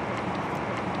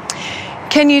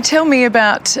 Can you tell me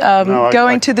about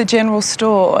going to the general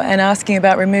store and asking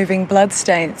about removing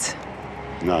bloodstains?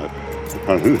 No,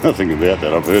 I know nothing about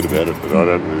that. I've heard about it, but I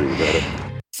don't know anything about it.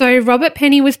 So Robert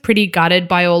Penny was pretty gutted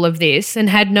by all of this and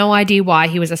had no idea why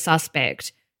he was a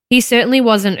suspect. He certainly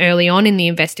wasn't early on in the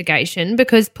investigation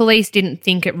because police didn't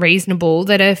think it reasonable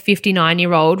that a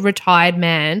 59-year-old retired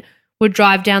man would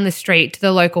drive down the street to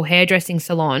the local hairdressing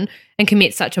salon and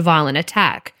commit such a violent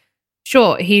attack.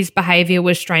 Sure, his behaviour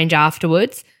was strange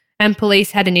afterwards, and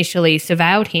police had initially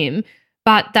surveilled him,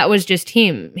 but that was just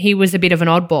him. He was a bit of an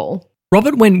oddball.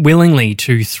 Robert went willingly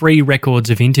to 3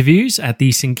 records of interviews at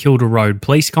the St Kilda Road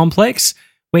Police Complex,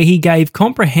 where he gave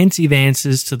comprehensive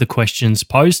answers to the questions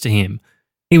posed to him.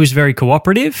 He was very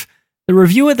cooperative. The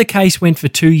review of the case went for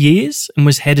 2 years and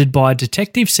was headed by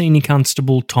Detective Senior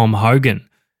Constable Tom Hogan.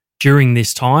 During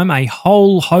this time, a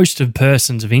whole host of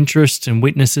persons of interest and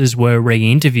witnesses were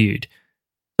re-interviewed.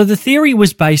 So the theory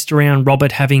was based around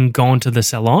Robert having gone to the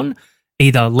salon,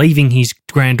 either leaving his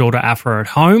granddaughter Afra at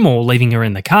home or leaving her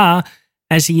in the car,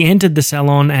 as he entered the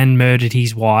salon and murdered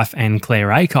his wife and Claire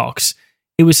Acock's.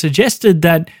 It was suggested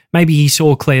that maybe he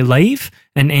saw Claire leave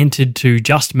and entered to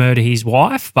just murder his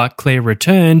wife, but Claire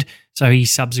returned, so he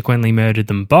subsequently murdered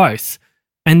them both.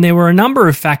 And there were a number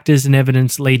of factors and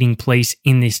evidence leading police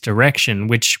in this direction,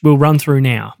 which we'll run through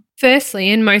now.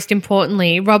 Firstly, and most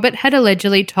importantly, Robert had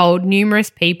allegedly told numerous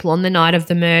people on the night of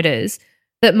the murders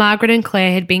that Margaret and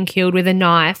Claire had been killed with a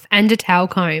knife and a towel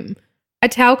comb. A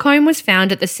towel comb was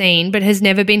found at the scene but has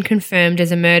never been confirmed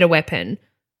as a murder weapon.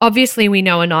 Obviously, we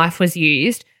know a knife was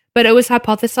used, but it was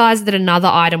hypothesised that another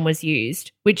item was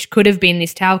used, which could have been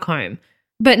this towel comb.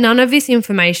 But none of this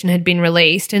information had been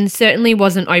released and certainly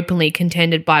wasn't openly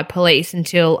contended by police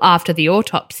until after the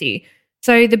autopsy.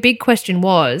 So the big question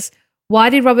was, why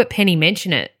did Robert Penny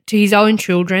mention it to his own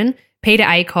children, Peter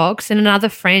Acock's and another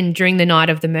friend during the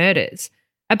night of the murders?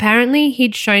 Apparently,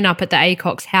 he'd shown up at the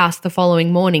Acock's house the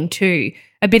following morning too,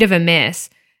 a bit of a mess,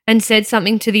 and said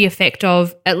something to the effect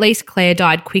of, at least Claire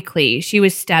died quickly, she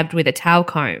was stabbed with a towel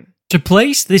comb. To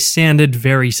police, this sounded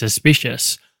very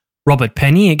suspicious. Robert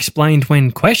Penny explained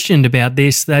when questioned about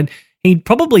this that he'd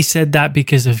probably said that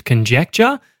because of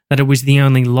conjecture, that it was the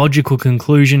only logical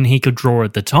conclusion he could draw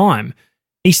at the time.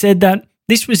 He said that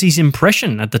this was his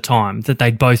impression at the time, that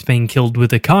they'd both been killed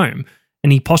with a comb,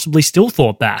 and he possibly still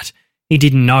thought that. He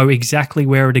didn't know exactly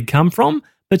where it had come from,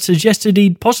 but suggested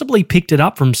he'd possibly picked it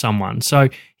up from someone, so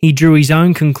he drew his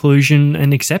own conclusion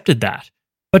and accepted that.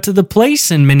 But to the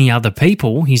police and many other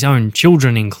people, his own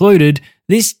children included,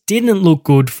 this didn't look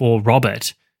good for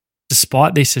Robert.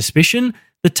 Despite this suspicion,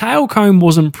 the tail comb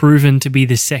wasn't proven to be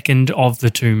the second of the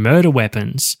 2 murder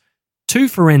weapons. 2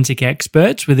 forensic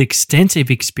experts with extensive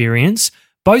experience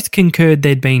both concurred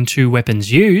there'd been 2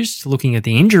 weapons used, looking at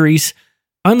the injuries.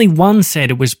 Only one said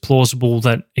it was plausible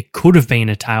that it could have been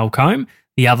a tail comb,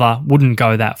 the other wouldn't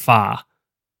go that far.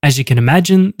 As you can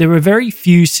imagine, there are very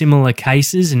few similar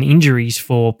cases and injuries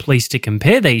for police to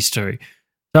compare these to.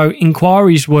 So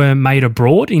inquiries were made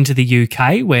abroad into the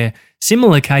UK where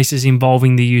similar cases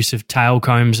involving the use of tail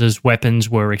combs as weapons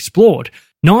were explored.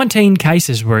 19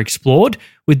 cases were explored,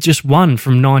 with just one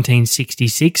from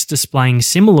 1966 displaying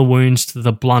similar wounds to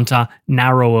the blunter,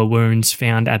 narrower wounds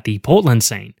found at the Portland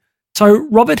scene. So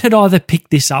Robert had either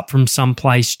picked this up from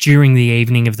someplace during the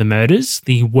evening of the murders,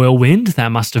 the whirlwind that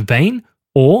must have been,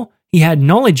 or he had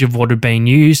knowledge of what had been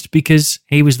used because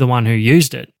he was the one who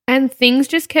used it. And things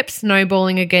just kept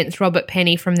snowballing against Robert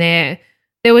Penny from there.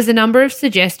 There was a number of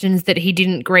suggestions that he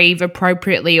didn't grieve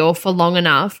appropriately or for long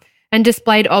enough and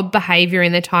displayed odd behaviour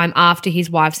in the time after his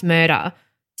wife's murder.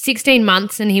 16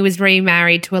 months and he was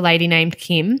remarried to a lady named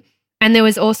Kim. And there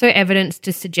was also evidence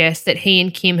to suggest that he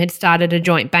and Kim had started a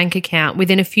joint bank account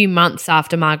within a few months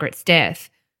after Margaret's death.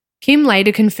 Kim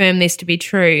later confirmed this to be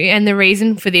true, and the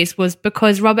reason for this was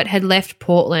because Robert had left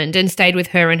Portland and stayed with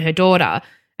her and her daughter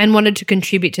and wanted to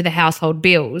contribute to the household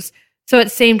bills, so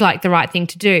it seemed like the right thing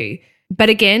to do. But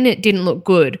again, it didn't look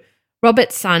good.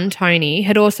 Robert's son, Tony,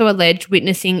 had also alleged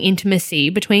witnessing intimacy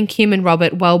between Kim and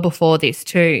Robert well before this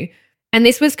too. And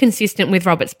this was consistent with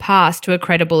Robert's past to a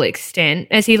credible extent,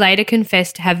 as he later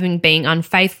confessed to having been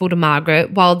unfaithful to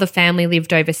Margaret while the family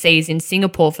lived overseas in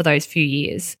Singapore for those few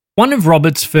years. One of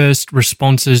Robert's first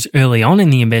responses early on in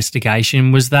the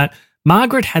investigation was that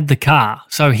Margaret had the car,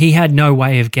 so he had no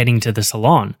way of getting to the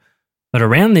salon. But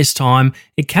around this time,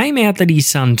 it came out that his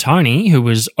son Tony, who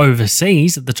was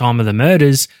overseas at the time of the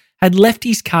murders, had left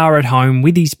his car at home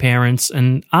with his parents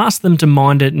and asked them to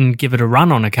mind it and give it a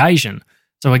run on occasion.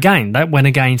 So again, that went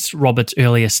against Robert's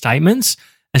earlier statements,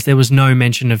 as there was no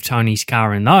mention of Tony's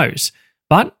car in those.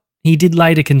 But he did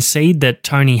later concede that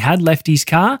Tony had left his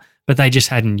car, but they just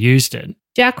hadn't used it.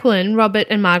 Jacqueline, Robert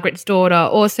and Margaret's daughter,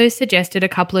 also suggested a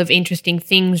couple of interesting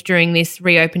things during this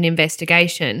reopened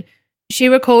investigation. She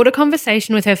recalled a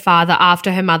conversation with her father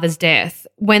after her mother's death,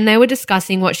 when they were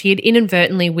discussing what she had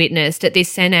inadvertently witnessed at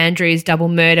this St Andrews double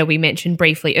murder we mentioned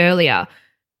briefly earlier.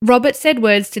 Robert said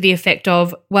words to the effect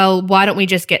of, "Well, why don't we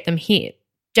just get them hit?"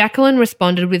 Jacqueline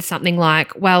responded with something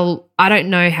like, "Well, I don't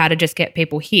know how to just get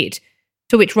people hit,"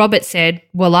 to which Robert said,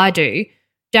 "Well, I do."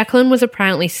 Jacqueline was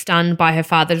apparently stunned by her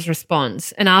father's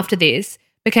response, and after this,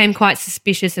 became quite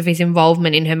suspicious of his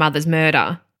involvement in her mother's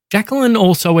murder. Jacqueline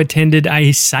also attended a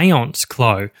séance,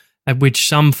 Chloe, at which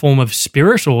some form of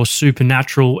spirit or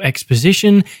supernatural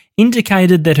exposition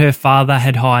indicated that her father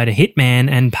had hired a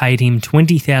hitman and paid him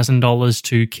 $20,000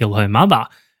 to kill her mother,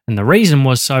 and the reason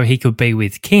was so he could be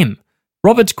with Kim.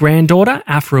 Robert's granddaughter,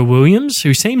 Afra Williams,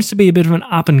 who seems to be a bit of an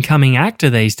up-and-coming actor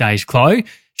these days, Chloe,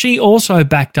 she also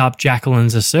backed up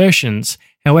Jacqueline's assertions.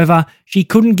 However, she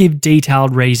couldn't give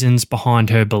detailed reasons behind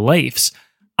her beliefs,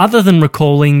 other than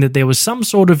recalling that there was some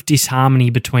sort of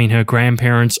disharmony between her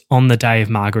grandparents on the day of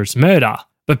Margaret's murder.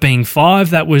 But being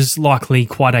 5, that was likely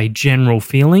quite a general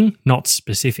feeling, not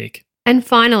specific. And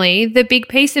finally, the big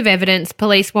piece of evidence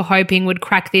police were hoping would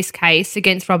crack this case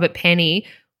against Robert Penny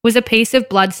was a piece of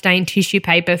blood-stained tissue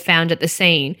paper found at the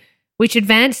scene, which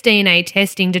advanced DNA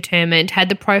testing determined had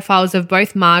the profiles of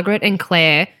both Margaret and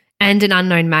Claire and an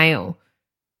unknown male.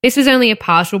 This was only a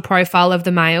partial profile of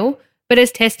the male, but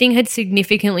as testing had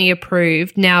significantly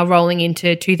improved, now rolling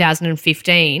into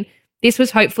 2015, this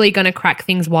was hopefully going to crack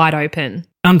things wide open.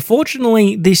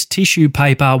 Unfortunately, this tissue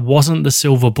paper wasn't the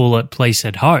silver bullet police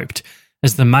had hoped,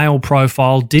 as the male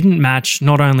profile didn't match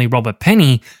not only Robert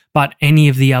Penny, but any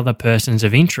of the other persons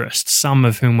of interest, some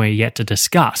of whom we're yet to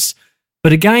discuss.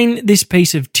 But again, this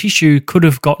piece of tissue could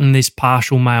have gotten this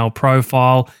partial male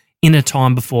profile in a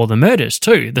time before the murders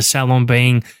too, the salon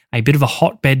being a bit of a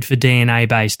hotbed for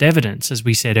DNA-based evidence, as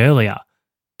we said earlier.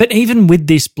 But even with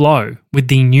this blow, with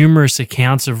the numerous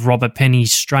accounts of Robert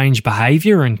Penny's strange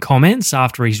behaviour and comments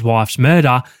after his wife's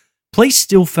murder, police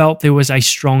still felt there was a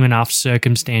strong enough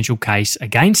circumstantial case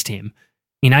against him.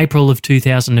 In April of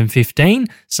 2015,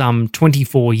 some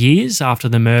 24 years after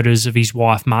the murders of his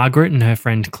wife Margaret and her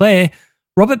friend Claire,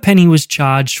 Robert Penny was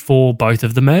charged for both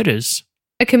of the murders.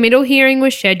 A committal hearing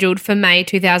was scheduled for May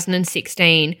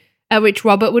 2016, at which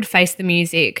Robert would face the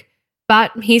music,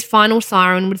 but his final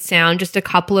siren would sound just a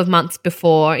couple of months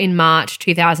before, in March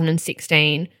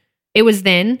 2016. It was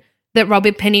then that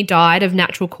Robert Penny died of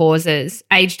natural causes,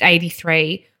 aged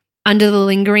 83, under the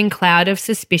lingering cloud of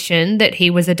suspicion that he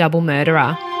was a double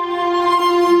murderer.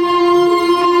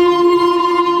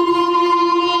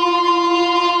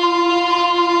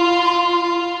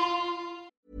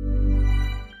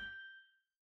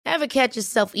 Ever catch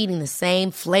yourself eating the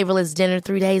same flavorless dinner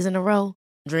 3 days in a row?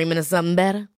 Dreaming of something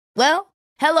better? Well,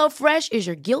 HelloFresh is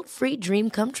your guilt-free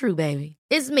dream come true, baby.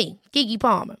 It's me, Keke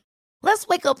Palmer. Let's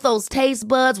wake up those taste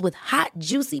buds with hot,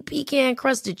 juicy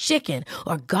pecan-crusted chicken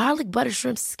or garlic butter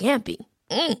shrimp scampi.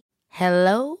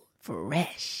 Hello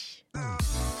Fresh.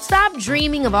 Stop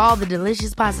dreaming of all the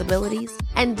delicious possibilities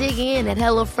and dig in at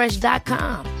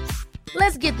HelloFresh.com.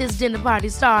 Let's get this dinner party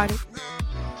started.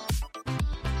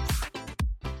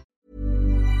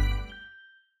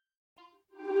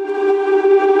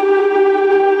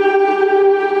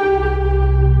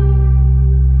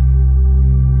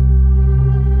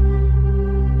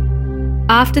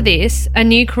 After this, a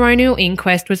new coronial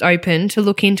inquest was opened to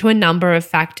look into a number of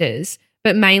factors,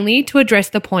 but mainly to address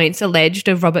the points alleged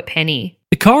of Robert Penny.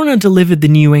 The coroner delivered the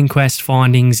new inquest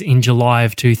findings in July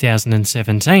of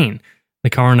 2017. The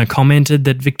coroner commented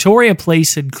that Victoria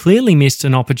Police had clearly missed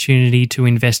an opportunity to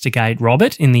investigate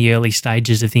Robert in the early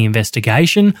stages of the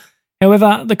investigation.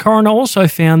 However, the coroner also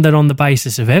found that on the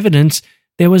basis of evidence,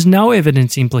 there was no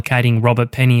evidence implicating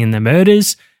Robert Penny in the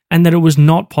murders, and that it was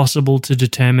not possible to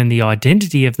determine the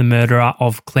identity of the murderer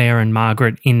of Claire and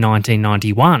Margaret in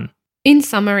 1991. In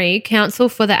summary, counsel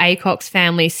for the Acox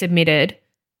family submitted,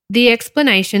 the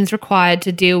explanations required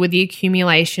to deal with the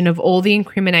accumulation of all the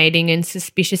incriminating and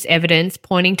suspicious evidence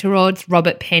pointing towards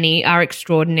Robert Penny are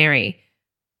extraordinary.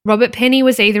 Robert Penny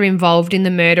was either involved in the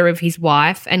murder of his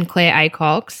wife and Claire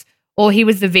Acox, or he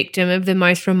was the victim of the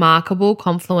most remarkable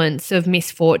confluence of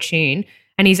misfortune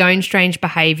and his own strange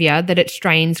behaviour that it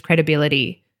strains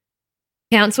credibility.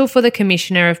 Counsel for the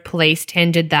Commissioner of Police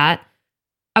tendered that,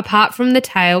 apart from the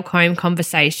tail comb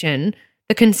conversation,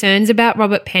 the concerns about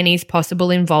Robert Penny's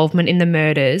possible involvement in the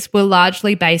murders were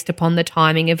largely based upon the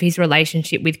timing of his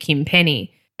relationship with Kim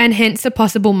Penny, and hence a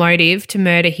possible motive to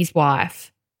murder his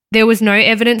wife. There was no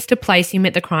evidence to place him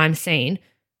at the crime scene.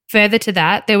 Further to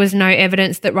that, there was no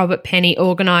evidence that Robert Penny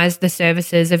organised the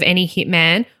services of any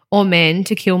hitman or men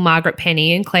to kill Margaret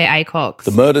Penny and Claire Acox.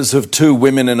 The murders of two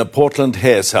women in a Portland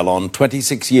hair salon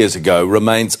 26 years ago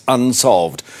remains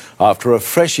unsolved after a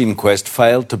fresh inquest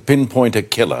failed to pinpoint a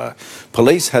killer.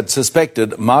 Police had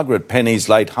suspected Margaret Penny's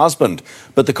late husband,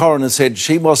 but the coroner said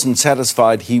she wasn't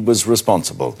satisfied he was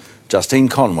responsible. Justine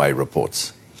Conway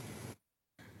reports.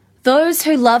 Those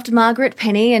who loved Margaret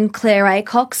Penny and Claire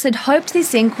Acox had hoped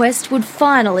this inquest would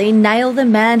finally nail the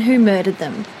man who murdered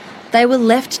them. They were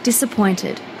left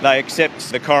disappointed. They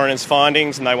accept the coroner's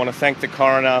findings and they want to thank the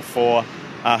coroner for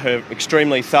her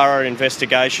extremely thorough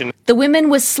investigation. The women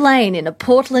were slain in a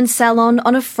Portland salon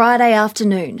on a Friday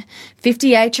afternoon.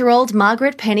 58-year-old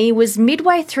Margaret Penny was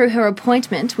midway through her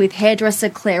appointment with hairdresser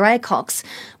Claire Acox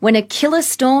when a killer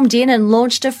stormed in and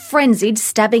launched a frenzied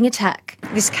stabbing attack.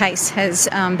 This case has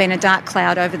been a dark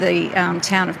cloud over the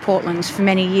town of Portland for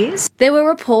many years. There were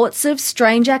reports of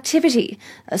strange activity,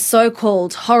 a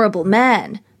so-called horrible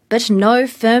man, but no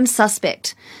firm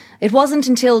suspect. It wasn't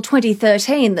until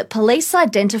 2013 that police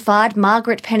identified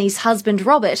Margaret Penny's husband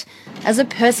Robert as a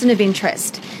person of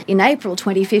interest. In April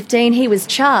 2015 he was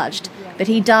charged, but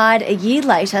he died a year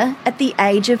later at the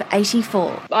age of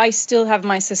 84. I still have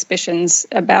my suspicions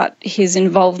about his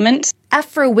involvement.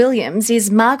 Afra Williams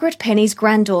is Margaret Penny's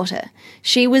granddaughter.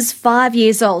 She was 5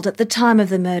 years old at the time of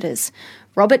the murders.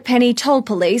 Robert Penny told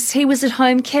police he was at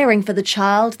home caring for the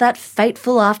child that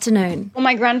fateful afternoon. Well,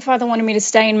 my grandfather wanted me to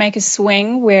stay and make a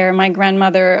swing, where my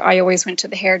grandmother, I always went to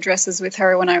the hairdressers with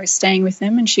her when I was staying with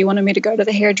them, and she wanted me to go to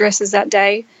the hairdressers that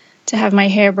day to have my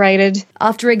hair braided.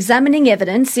 After examining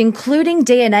evidence, including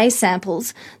DNA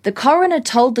samples, the coroner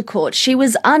told the court she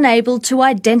was unable to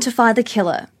identify the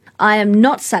killer. I am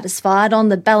not satisfied on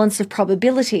the balance of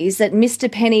probabilities that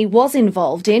Mr. Penny was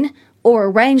involved in or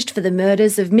arranged for the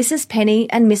murders of Mrs. Penny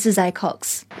and Mrs.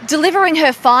 Acox. Delivering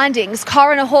her findings,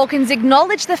 Coroner Hawkins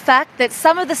acknowledged the fact that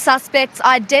some of the suspects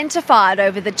identified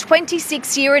over the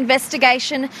 26-year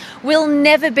investigation will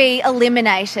never be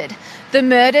eliminated. The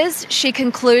murders, she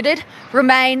concluded,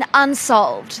 remain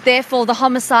unsolved. Therefore, the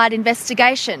homicide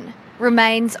investigation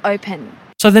remains open.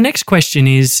 So the next question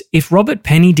is, if Robert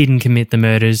Penny didn't commit the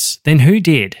murders, then who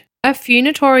did? A few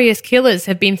notorious killers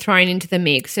have been thrown into the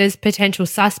mix as potential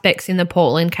suspects in the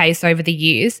Portland case over the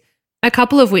years, a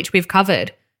couple of which we've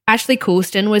covered. Ashley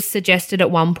Coulston was suggested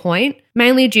at one point,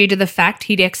 mainly due to the fact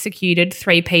he'd executed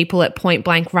 3 people at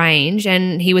point-blank range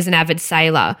and he was an avid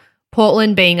sailor,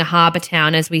 Portland being a harbour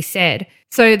town, as we said,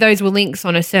 so those were links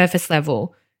on a surface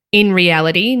level. In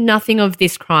reality, nothing of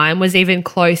this crime was even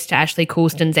close to Ashley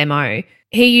Coulston's MO.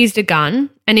 He used a gun,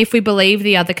 and if we believe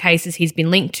the other cases he's been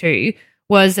linked to,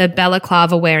 was a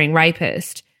balaclava-wearing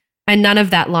rapist, and none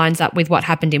of that lines up with what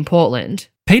happened in Portland.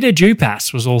 Peter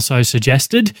Dupas was also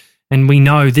suggested, and we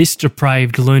know this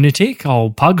depraved lunatic,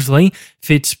 old Pugsley,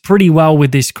 fits pretty well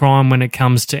with this crime when it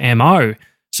comes to MO.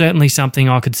 certainly something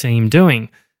I could see him doing.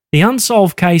 The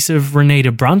unsolved case of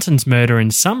Renita Brunton's murder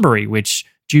in Sunbury, which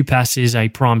Dupas is a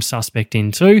prime suspect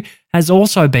in too, has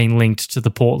also been linked to the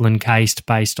Portland case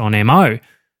based on MO.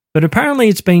 But apparently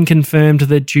it's been confirmed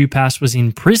that Dupas was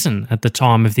in prison at the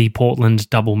time of the Portland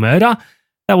double murder.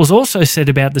 That was also said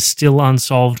about the still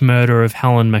unsolved murder of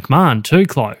Helen McMahon too,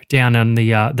 Chloe, down on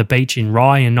the beach in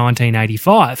Rye in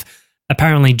 1985.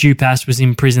 Apparently Dupas was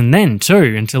in prison then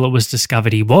too, until it was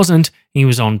discovered he wasn't. He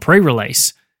was on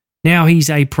pre-release. Now he's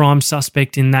a prime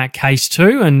suspect in that case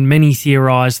too, and many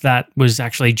theorise that was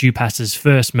actually Dupas's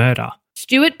first murder.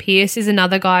 Stuart Pearce is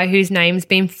another guy whose name's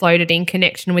been floated in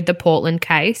connection with the Portland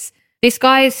case. This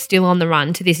guy is still on the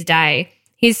run to this day.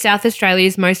 He's South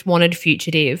Australia's most wanted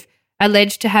fugitive,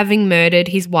 alleged to having murdered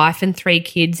his wife and 3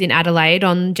 kids in Adelaide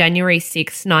on January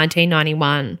 6,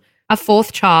 1991. A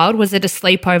 4th child was at a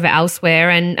sleepover elsewhere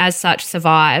and as such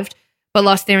survived, but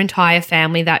lost their entire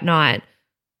family that night.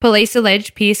 Police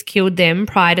allege Pearce killed them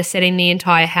prior to setting the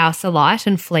entire house alight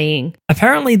and fleeing.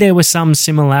 Apparently there were some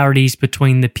similarities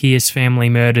between the Pearce family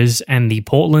murders and the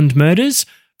Portland murders,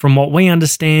 from what we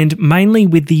understand, mainly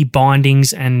with the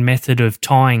bindings and method of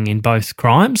tying in both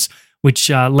crimes, which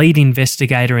lead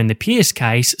investigator in the Pearce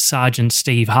case, Sergeant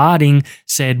Steve Harding,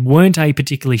 said weren't a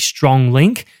particularly strong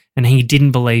link, and he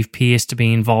didn't believe Pearce to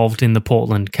be involved in the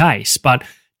Portland case. But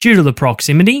due to the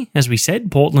proximity, as we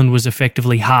said, Portland was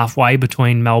effectively halfway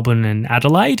between Melbourne and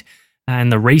Adelaide,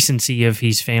 and the recency of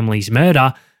his family's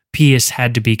murder, Pearce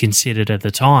had to be considered at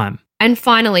the time. And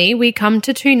finally, we come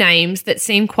to 2 names that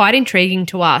seem quite intriguing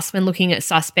to us when looking at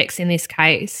suspects in this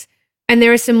case. And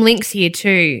there are some links here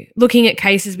too, looking at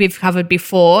cases we've covered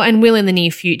before and will in the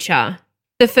near future.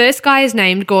 The first guy is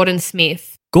named Gordon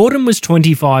Smith. Gordon was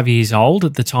 25 years old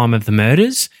at the time of the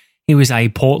murders. He was a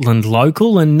Portland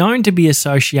local and known to be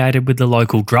associated with the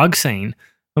local drug scene.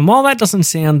 And while that doesn't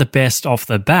sound the best off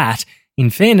the bat, in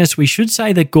fairness, we should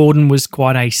say that Gordon was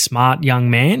quite a smart young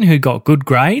man who got good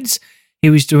grades. He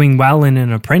was doing well in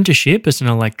an apprenticeship as an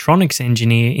electronics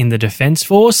engineer in the Defence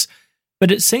Force,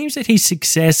 but it seems that his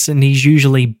success and his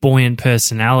usually buoyant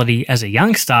personality as a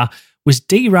youngster was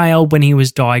derailed when he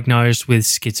was diagnosed with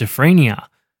schizophrenia.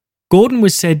 Gordon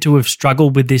was said to have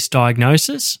struggled with this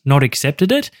diagnosis, not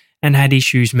accepted it, and had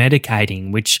issues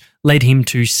medicating, which led him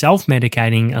to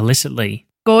self-medicating illicitly.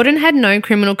 Gordon had no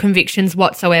criminal convictions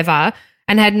whatsoever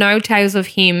and had no tales of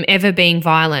him ever being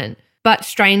violent. But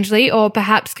strangely, or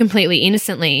perhaps completely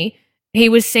innocently, he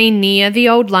was seen near the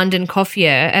old London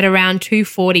Coiffier at around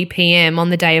 2:40 p.m. on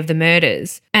the day of the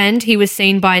murders, and he was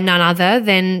seen by none other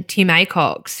than Tim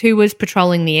Acox, who was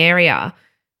patrolling the area.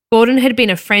 Gordon had been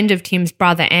a friend of Tim's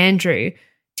brother Andrew.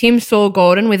 Tim saw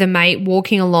Gordon with a mate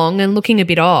walking along and looking a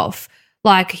bit off,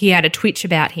 like he had a twitch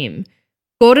about him.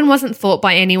 Gordon wasn't thought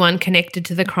by anyone connected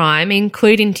to the crime,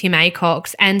 including Tim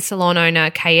Acox and salon owner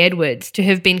Kay Edwards, to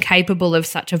have been capable of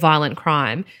such a violent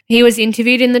crime. He was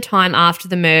interviewed in the time after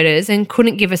the murders and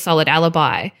couldn't give a solid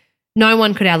alibi. No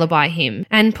one could alibi him,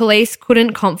 and police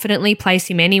couldn't confidently place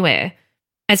him anywhere.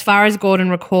 As far as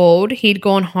Gordon recalled, he'd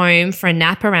gone home for a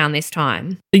nap around this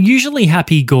time. The usually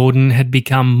happy Gordon had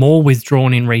become more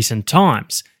withdrawn in recent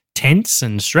times, tense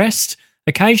and stressed,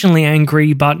 occasionally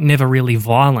angry but never really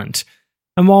violent.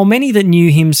 And while many that knew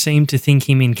him seemed to think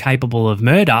him incapable of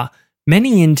murder,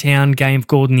 many in town gave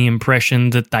Gordon the impression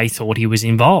that they thought he was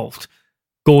involved.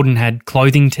 Gordon had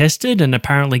clothing tested and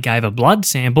apparently gave a blood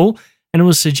sample, and it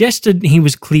was suggested he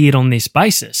was cleared on this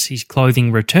basis, his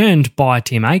clothing returned by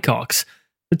Tim Acox.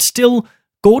 But still,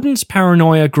 Gordon's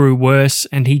paranoia grew worse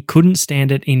and he couldn't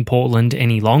stand it in Portland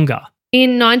any longer.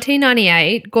 In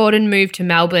 1998, Gordon moved to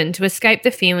Melbourne to escape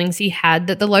the feelings he had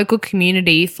that the local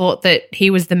community thought that he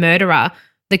was the murderer,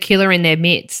 the killer in their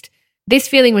midst. This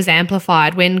feeling was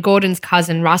amplified when Gordon's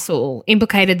cousin Russell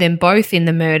implicated them both in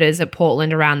the murders at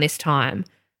Portland around this time.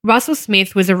 Russell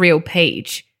Smith was a real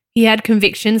peach. He had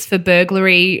convictions for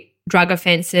burglary, drug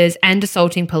offences and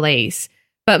assaulting police.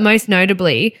 But most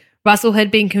notably, Russell had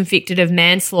been convicted of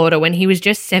manslaughter when he was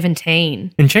just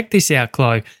 17. And check this out,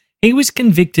 Chloe. He was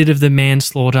convicted of the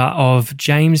manslaughter of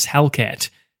James Halkett.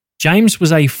 James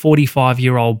was a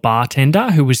 45-year-old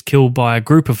bartender who was killed by a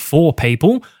group of 4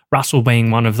 people, Russell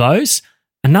being one of those.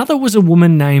 Another was a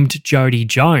woman named Jody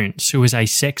Jones, who was a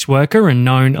sex worker and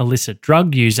known illicit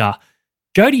drug user.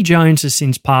 Jody Jones has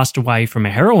since passed away from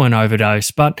a heroin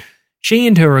overdose, but she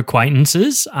and her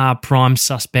acquaintances are prime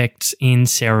suspects in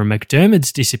Sarah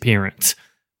McDermott's disappearance.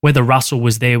 Whether Russell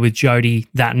was there with Jody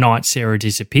that night Sarah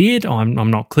disappeared, I'm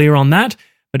not clear on that,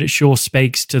 but it sure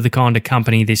speaks to the kind of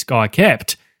company this guy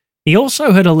kept. He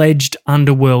also had alleged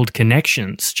underworld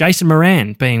connections, Jason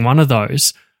Moran being one of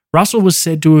those. Russell was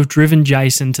said to have driven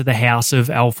Jason to the house of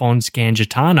Alphonse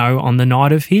Gangitano on the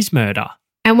night of his murder.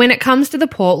 And when it comes to the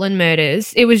Portland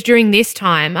murders, it was during this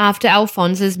time, after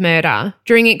Alphonse's murder,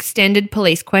 during extended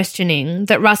police questioning,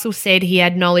 that Russell said he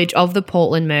had knowledge of the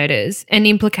Portland murders and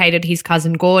implicated his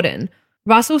cousin Gordon.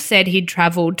 Russell said he'd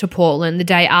travelled to Portland the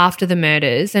day after the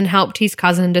murders and helped his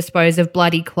cousin dispose of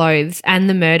bloody clothes and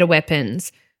the murder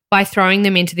weapons by throwing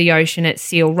them into the ocean at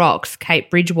Seal Rocks, Cape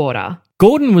Bridgewater.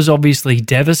 Gordon was obviously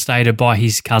devastated by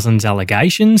his cousin's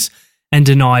allegations and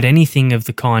denied anything of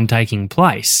the kind taking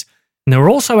place. And there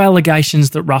were also allegations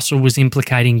that Russell was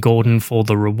implicating Gordon for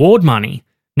the reward money.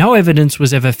 No evidence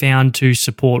was ever found to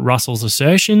support Russell's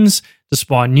assertions,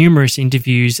 despite numerous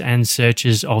interviews and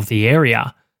searches of the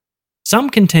area.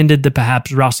 Some contended that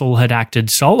perhaps Russell had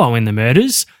acted solo in the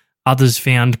murders. Others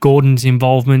found Gordon's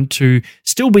involvement to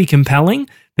still be compelling,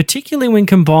 particularly when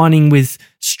combining with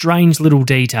strange little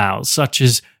details, such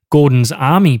as Gordon's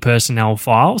army personnel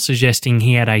file suggesting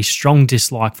he had a strong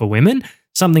dislike for women,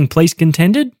 something police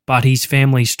contended, but his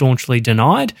family staunchly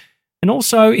denied. And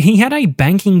also, he had a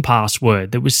banking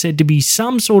password that was said to be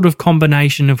some sort of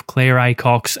combination of Claire A.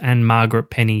 Cox and Margaret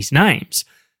Penny's names.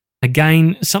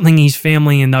 Again, something his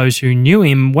family and those who knew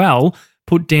him well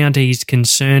put down to his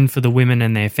concern for the women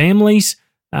and their families,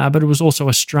 but it was also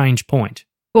a strange point.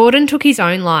 Gordon took his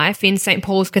own life in St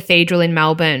Paul's Cathedral in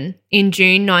Melbourne in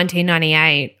June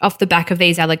 1998 off the back of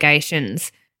these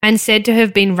allegations. And said to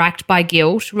have been racked by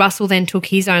guilt, Russell then took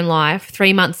his own life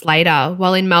 3 months later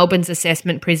while in Melbourne's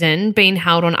assessment prison, being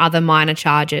held on other minor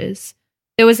charges.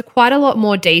 There was quite a lot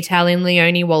more detail in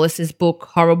Leonie Wallace's book,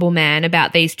 Horrible Man,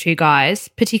 about these two guys,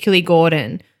 particularly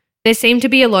Gordon. There seemed to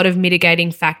be a lot of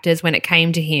mitigating factors when it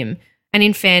came to him, and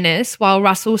in fairness, while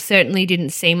Russell certainly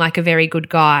didn't seem like a very good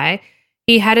guy,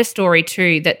 he had a story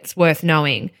too that's worth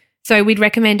knowing. So we'd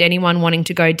recommend anyone wanting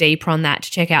to go deeper on that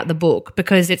to check out the book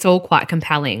because it's all quite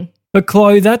compelling. But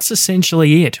Chloe, that's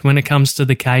essentially it when it comes to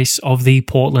the case of the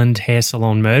Portland hair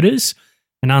salon murders.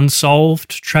 An unsolved,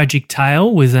 tragic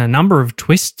tale with a number of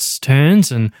twists,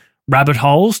 turns and rabbit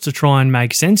holes to try and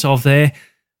make sense of there.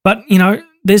 But,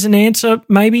 there's an answer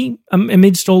maybe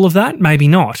amidst all of that, maybe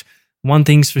not. One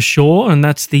thing's for sure, and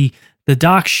that's the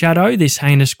dark shadow this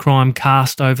heinous crime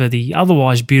cast over the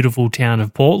otherwise beautiful town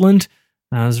of Portland.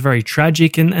 It was very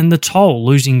tragic, and the toll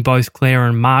losing both Claire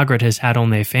and Margaret has had on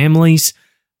their families.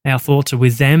 Our thoughts are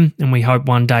with them, and we hope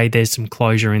one day there's some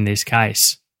closure in this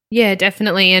case. Yeah,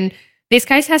 definitely. And this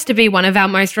case has to be one of our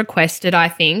most requested, I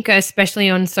think, especially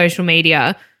on social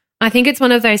media. I think it's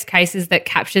one of those cases that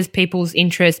captures people's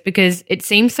interest because it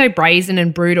seems so brazen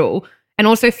and brutal and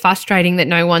also frustrating that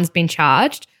no one's been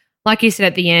charged. Like you said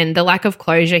at the end, the lack of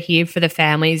closure here for the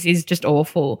families is just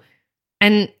awful.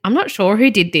 And I'm not sure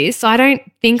who did this, so I don't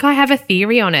think I have a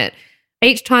theory on it.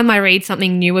 Each time I read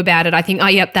something new about it, I think, oh,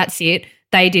 yep, that's it.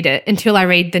 They did it, until I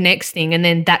read the next thing, and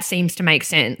then that seems to make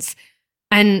sense.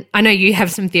 And I know you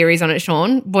have some theories on it,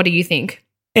 Sean. What do you think?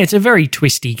 It's a very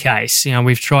twisty case.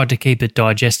 We've tried to keep it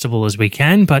digestible as we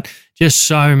can, but just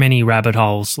so many rabbit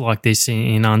holes like this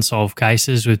in unsolved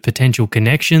cases with potential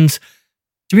connections.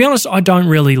 To be honest, I don't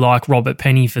really like Robert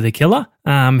Penny for the killer.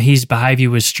 His behaviour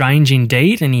was strange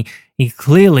indeed, and he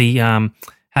clearly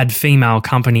had female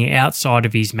company outside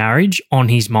of his marriage on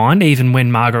his mind, even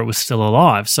when Margaret was still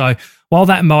alive. So while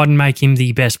that mightn't make him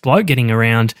the best bloke getting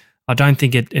around, I don't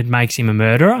think it makes him a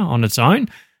murderer on its own.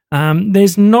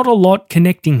 There's not a lot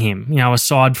connecting him,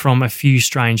 aside from a few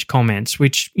strange comments,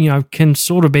 which, can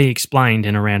sort of be explained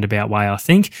in a roundabout way, I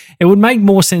think. It would make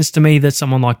more sense to me that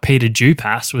someone like Peter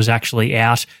Dupas was actually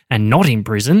out and not in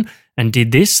prison and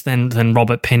did this than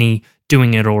Robert Penny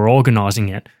doing it or organising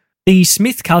it. The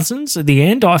Smith cousins at the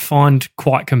end I find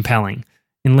quite compelling.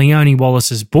 In Leonie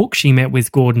Wallace's book, she met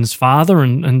with Gordon's father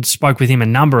and spoke with him a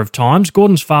number of times.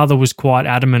 Gordon's father was quite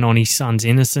adamant on his son's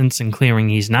innocence and clearing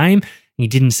his name. He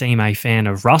didn't seem a fan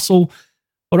of Russell.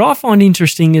 What I find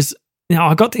interesting is,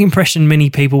 I got the impression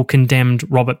many people condemned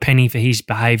Robert Penny for his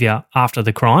behaviour after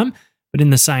the crime, but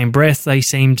in the same breath, they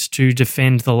seemed to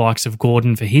defend the likes of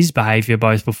Gordon for his behaviour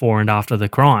both before and after the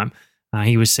crime.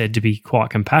 He was said to be quite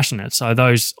compassionate. So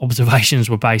those observations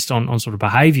were based on sort of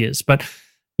behaviours. But,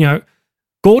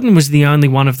 Gordon was the only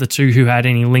one of the two who had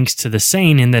any links to the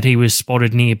scene in that he was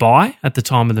spotted nearby at the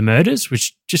time of the murders,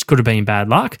 which just could have been bad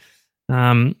luck.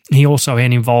 He also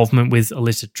had involvement with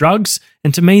illicit drugs.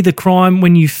 And to me, the crime,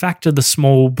 when you factor the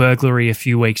small burglary a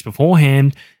few weeks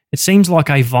beforehand, it seems like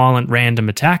a violent random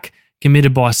attack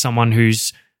committed by someone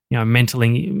whose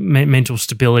mental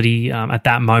stability at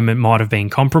that moment might have been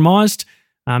compromised.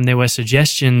 There were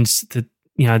suggestions that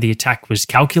the attack was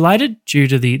calculated due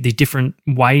to the different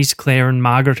ways Claire and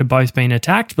Margaret had both been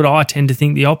attacked, but I tend to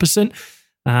think the opposite.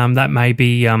 That may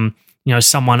be,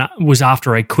 someone was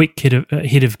after a quick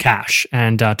hit of cash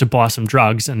and to buy some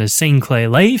drugs and has seen Claire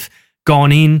leave,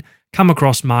 gone in, come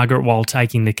across Margaret while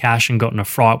taking the cash and got in a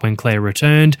fright when Claire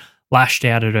returned, lashed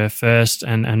out at her first,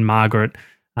 and Margaret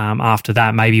after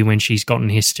that, maybe when she's gotten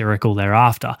hysterical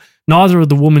thereafter. Neither of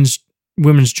the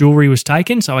women's jewellery was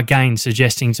taken, so again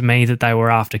suggesting to me that they were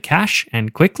after cash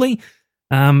and quickly.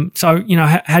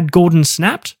 Had Gordon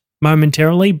snapped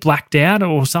momentarily, blacked out,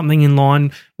 or something in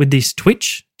line with this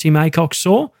twitch Tim Aycock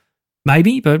saw?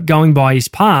 Maybe, but going by his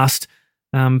past,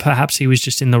 perhaps he was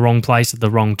just in the wrong place at the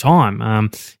wrong time.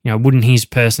 Wouldn't his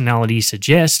personality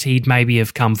suggest he'd maybe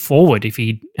have come forward if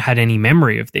he'd had any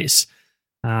memory of this?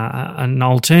 An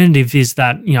alternative is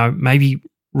that, maybe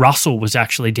Russell was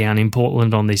actually down in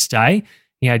Portland on this day.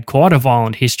 He had quite a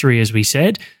violent history, as we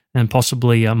said, and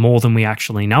possibly more than we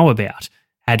actually know about.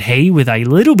 Had he, with a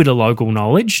little bit of local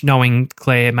knowledge, knowing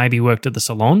Claire maybe worked at the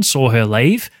salon, saw her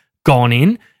leave, gone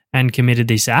in and committed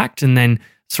this act, and then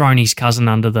thrown his cousin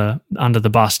under the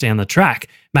bus down the track,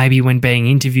 maybe when being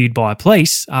interviewed by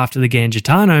police after the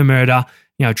Gangitano murder,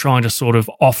 trying to sort of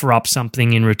offer up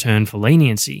something in return for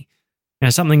leniency.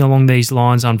 Something along these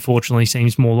lines, unfortunately,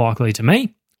 seems more likely to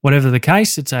me. Whatever the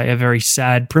case, it's a very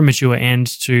sad, premature end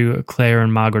to Claire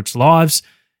and Margaret's lives,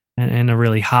 and a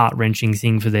really heart-wrenching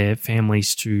thing for their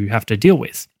families to have to deal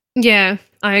with. Yeah,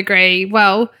 I agree.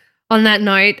 Well, on that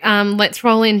note, let's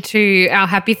roll into our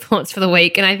happy thoughts for the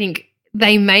week, and I think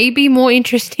they may be more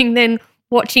interesting than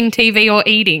watching TV or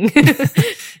eating.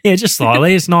 Yeah, just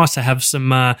slightly. It's nice to have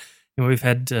some, we've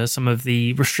had some of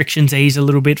the restrictions ease a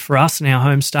little bit for us in our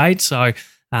home state, so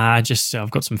I've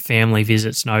got some family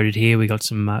visits noted here. We got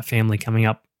some family coming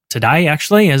up today,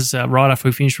 actually, as right after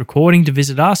we finished recording to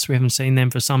visit us. We haven't seen them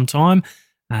for some time.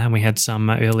 And we had some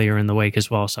earlier in the week as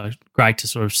well. So great to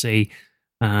sort of see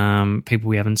people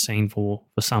we haven't seen for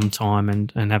some time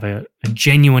and have a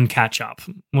genuine catch up.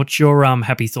 What's your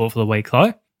happy thought for the week,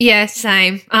 Chloe? Yeah,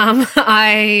 same.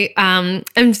 I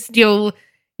am still,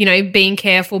 being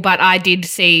careful, but I did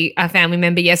see a family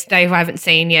member yesterday who I haven't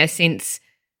seen since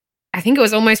I think it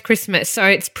was almost Christmas. So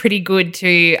it's pretty good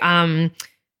to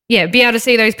be able to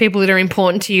see those people that are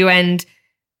important to you. And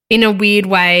in a weird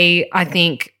way, I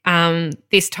think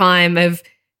this time of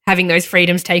having those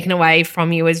freedoms taken away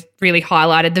from you has really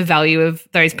highlighted the value of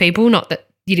those people. Not that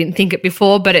you didn't think it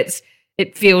before, but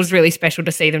it feels really special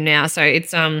to see them now. So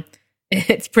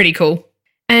it's pretty cool.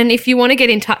 And if you want to get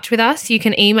in touch with us, you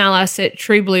can email us at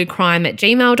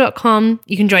truebluecrime@gmail.com.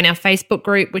 You can join our Facebook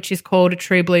group, which is called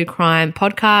True Blue Crime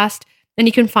Podcast. And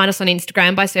you can find us on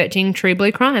Instagram by searching True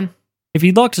Blue Crime. If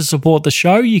you'd like to support the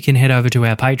show, you can head over to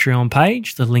our Patreon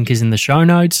page. The link is in the show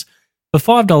notes. For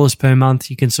 $5 per month,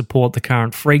 you can support the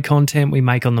current free content we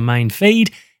make on the main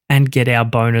feed and get our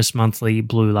bonus monthly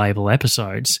Blue Label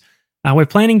episodes. We're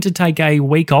planning to take a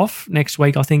week off next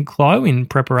week, I think, Chloe, in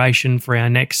preparation for our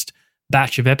next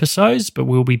batch of episodes, but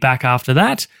we'll be back after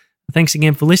that. Thanks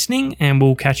again for listening, and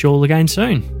we'll catch you all again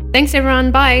soon. Thanks,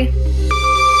 everyone. Bye.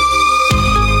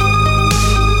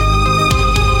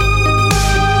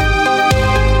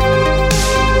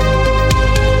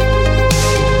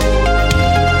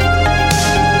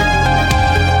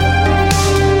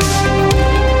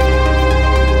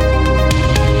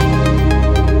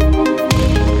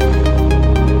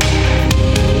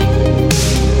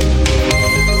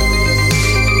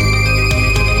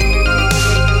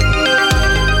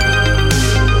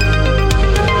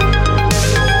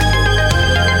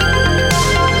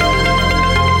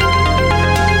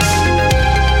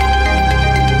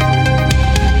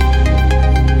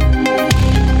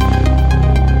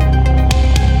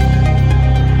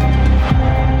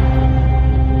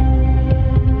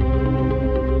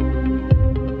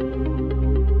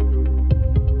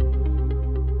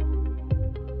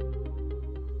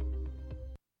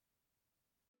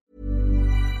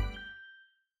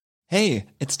 Hey,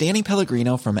 it's Danny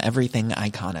Pellegrino from Everything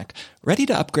Iconic. Ready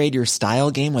to upgrade your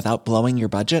style game without blowing your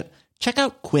budget? Check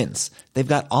out Quince. They've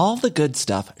got all the good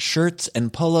stuff, shirts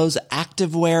and polos,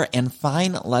 activewear, and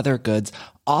fine leather goods,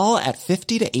 all at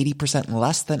 50 to 80%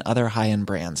 less than other high-end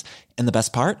brands. And the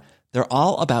best part? They're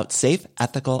all about safe,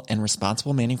 ethical, and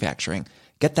responsible manufacturing.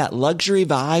 Get that luxury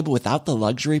vibe without the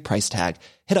luxury price tag.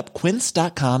 Hit up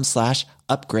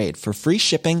quince.com/upgrade for free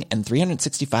shipping and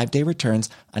 365-day returns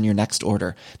on your next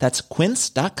order. That's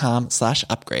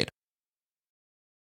quince.com/upgrade.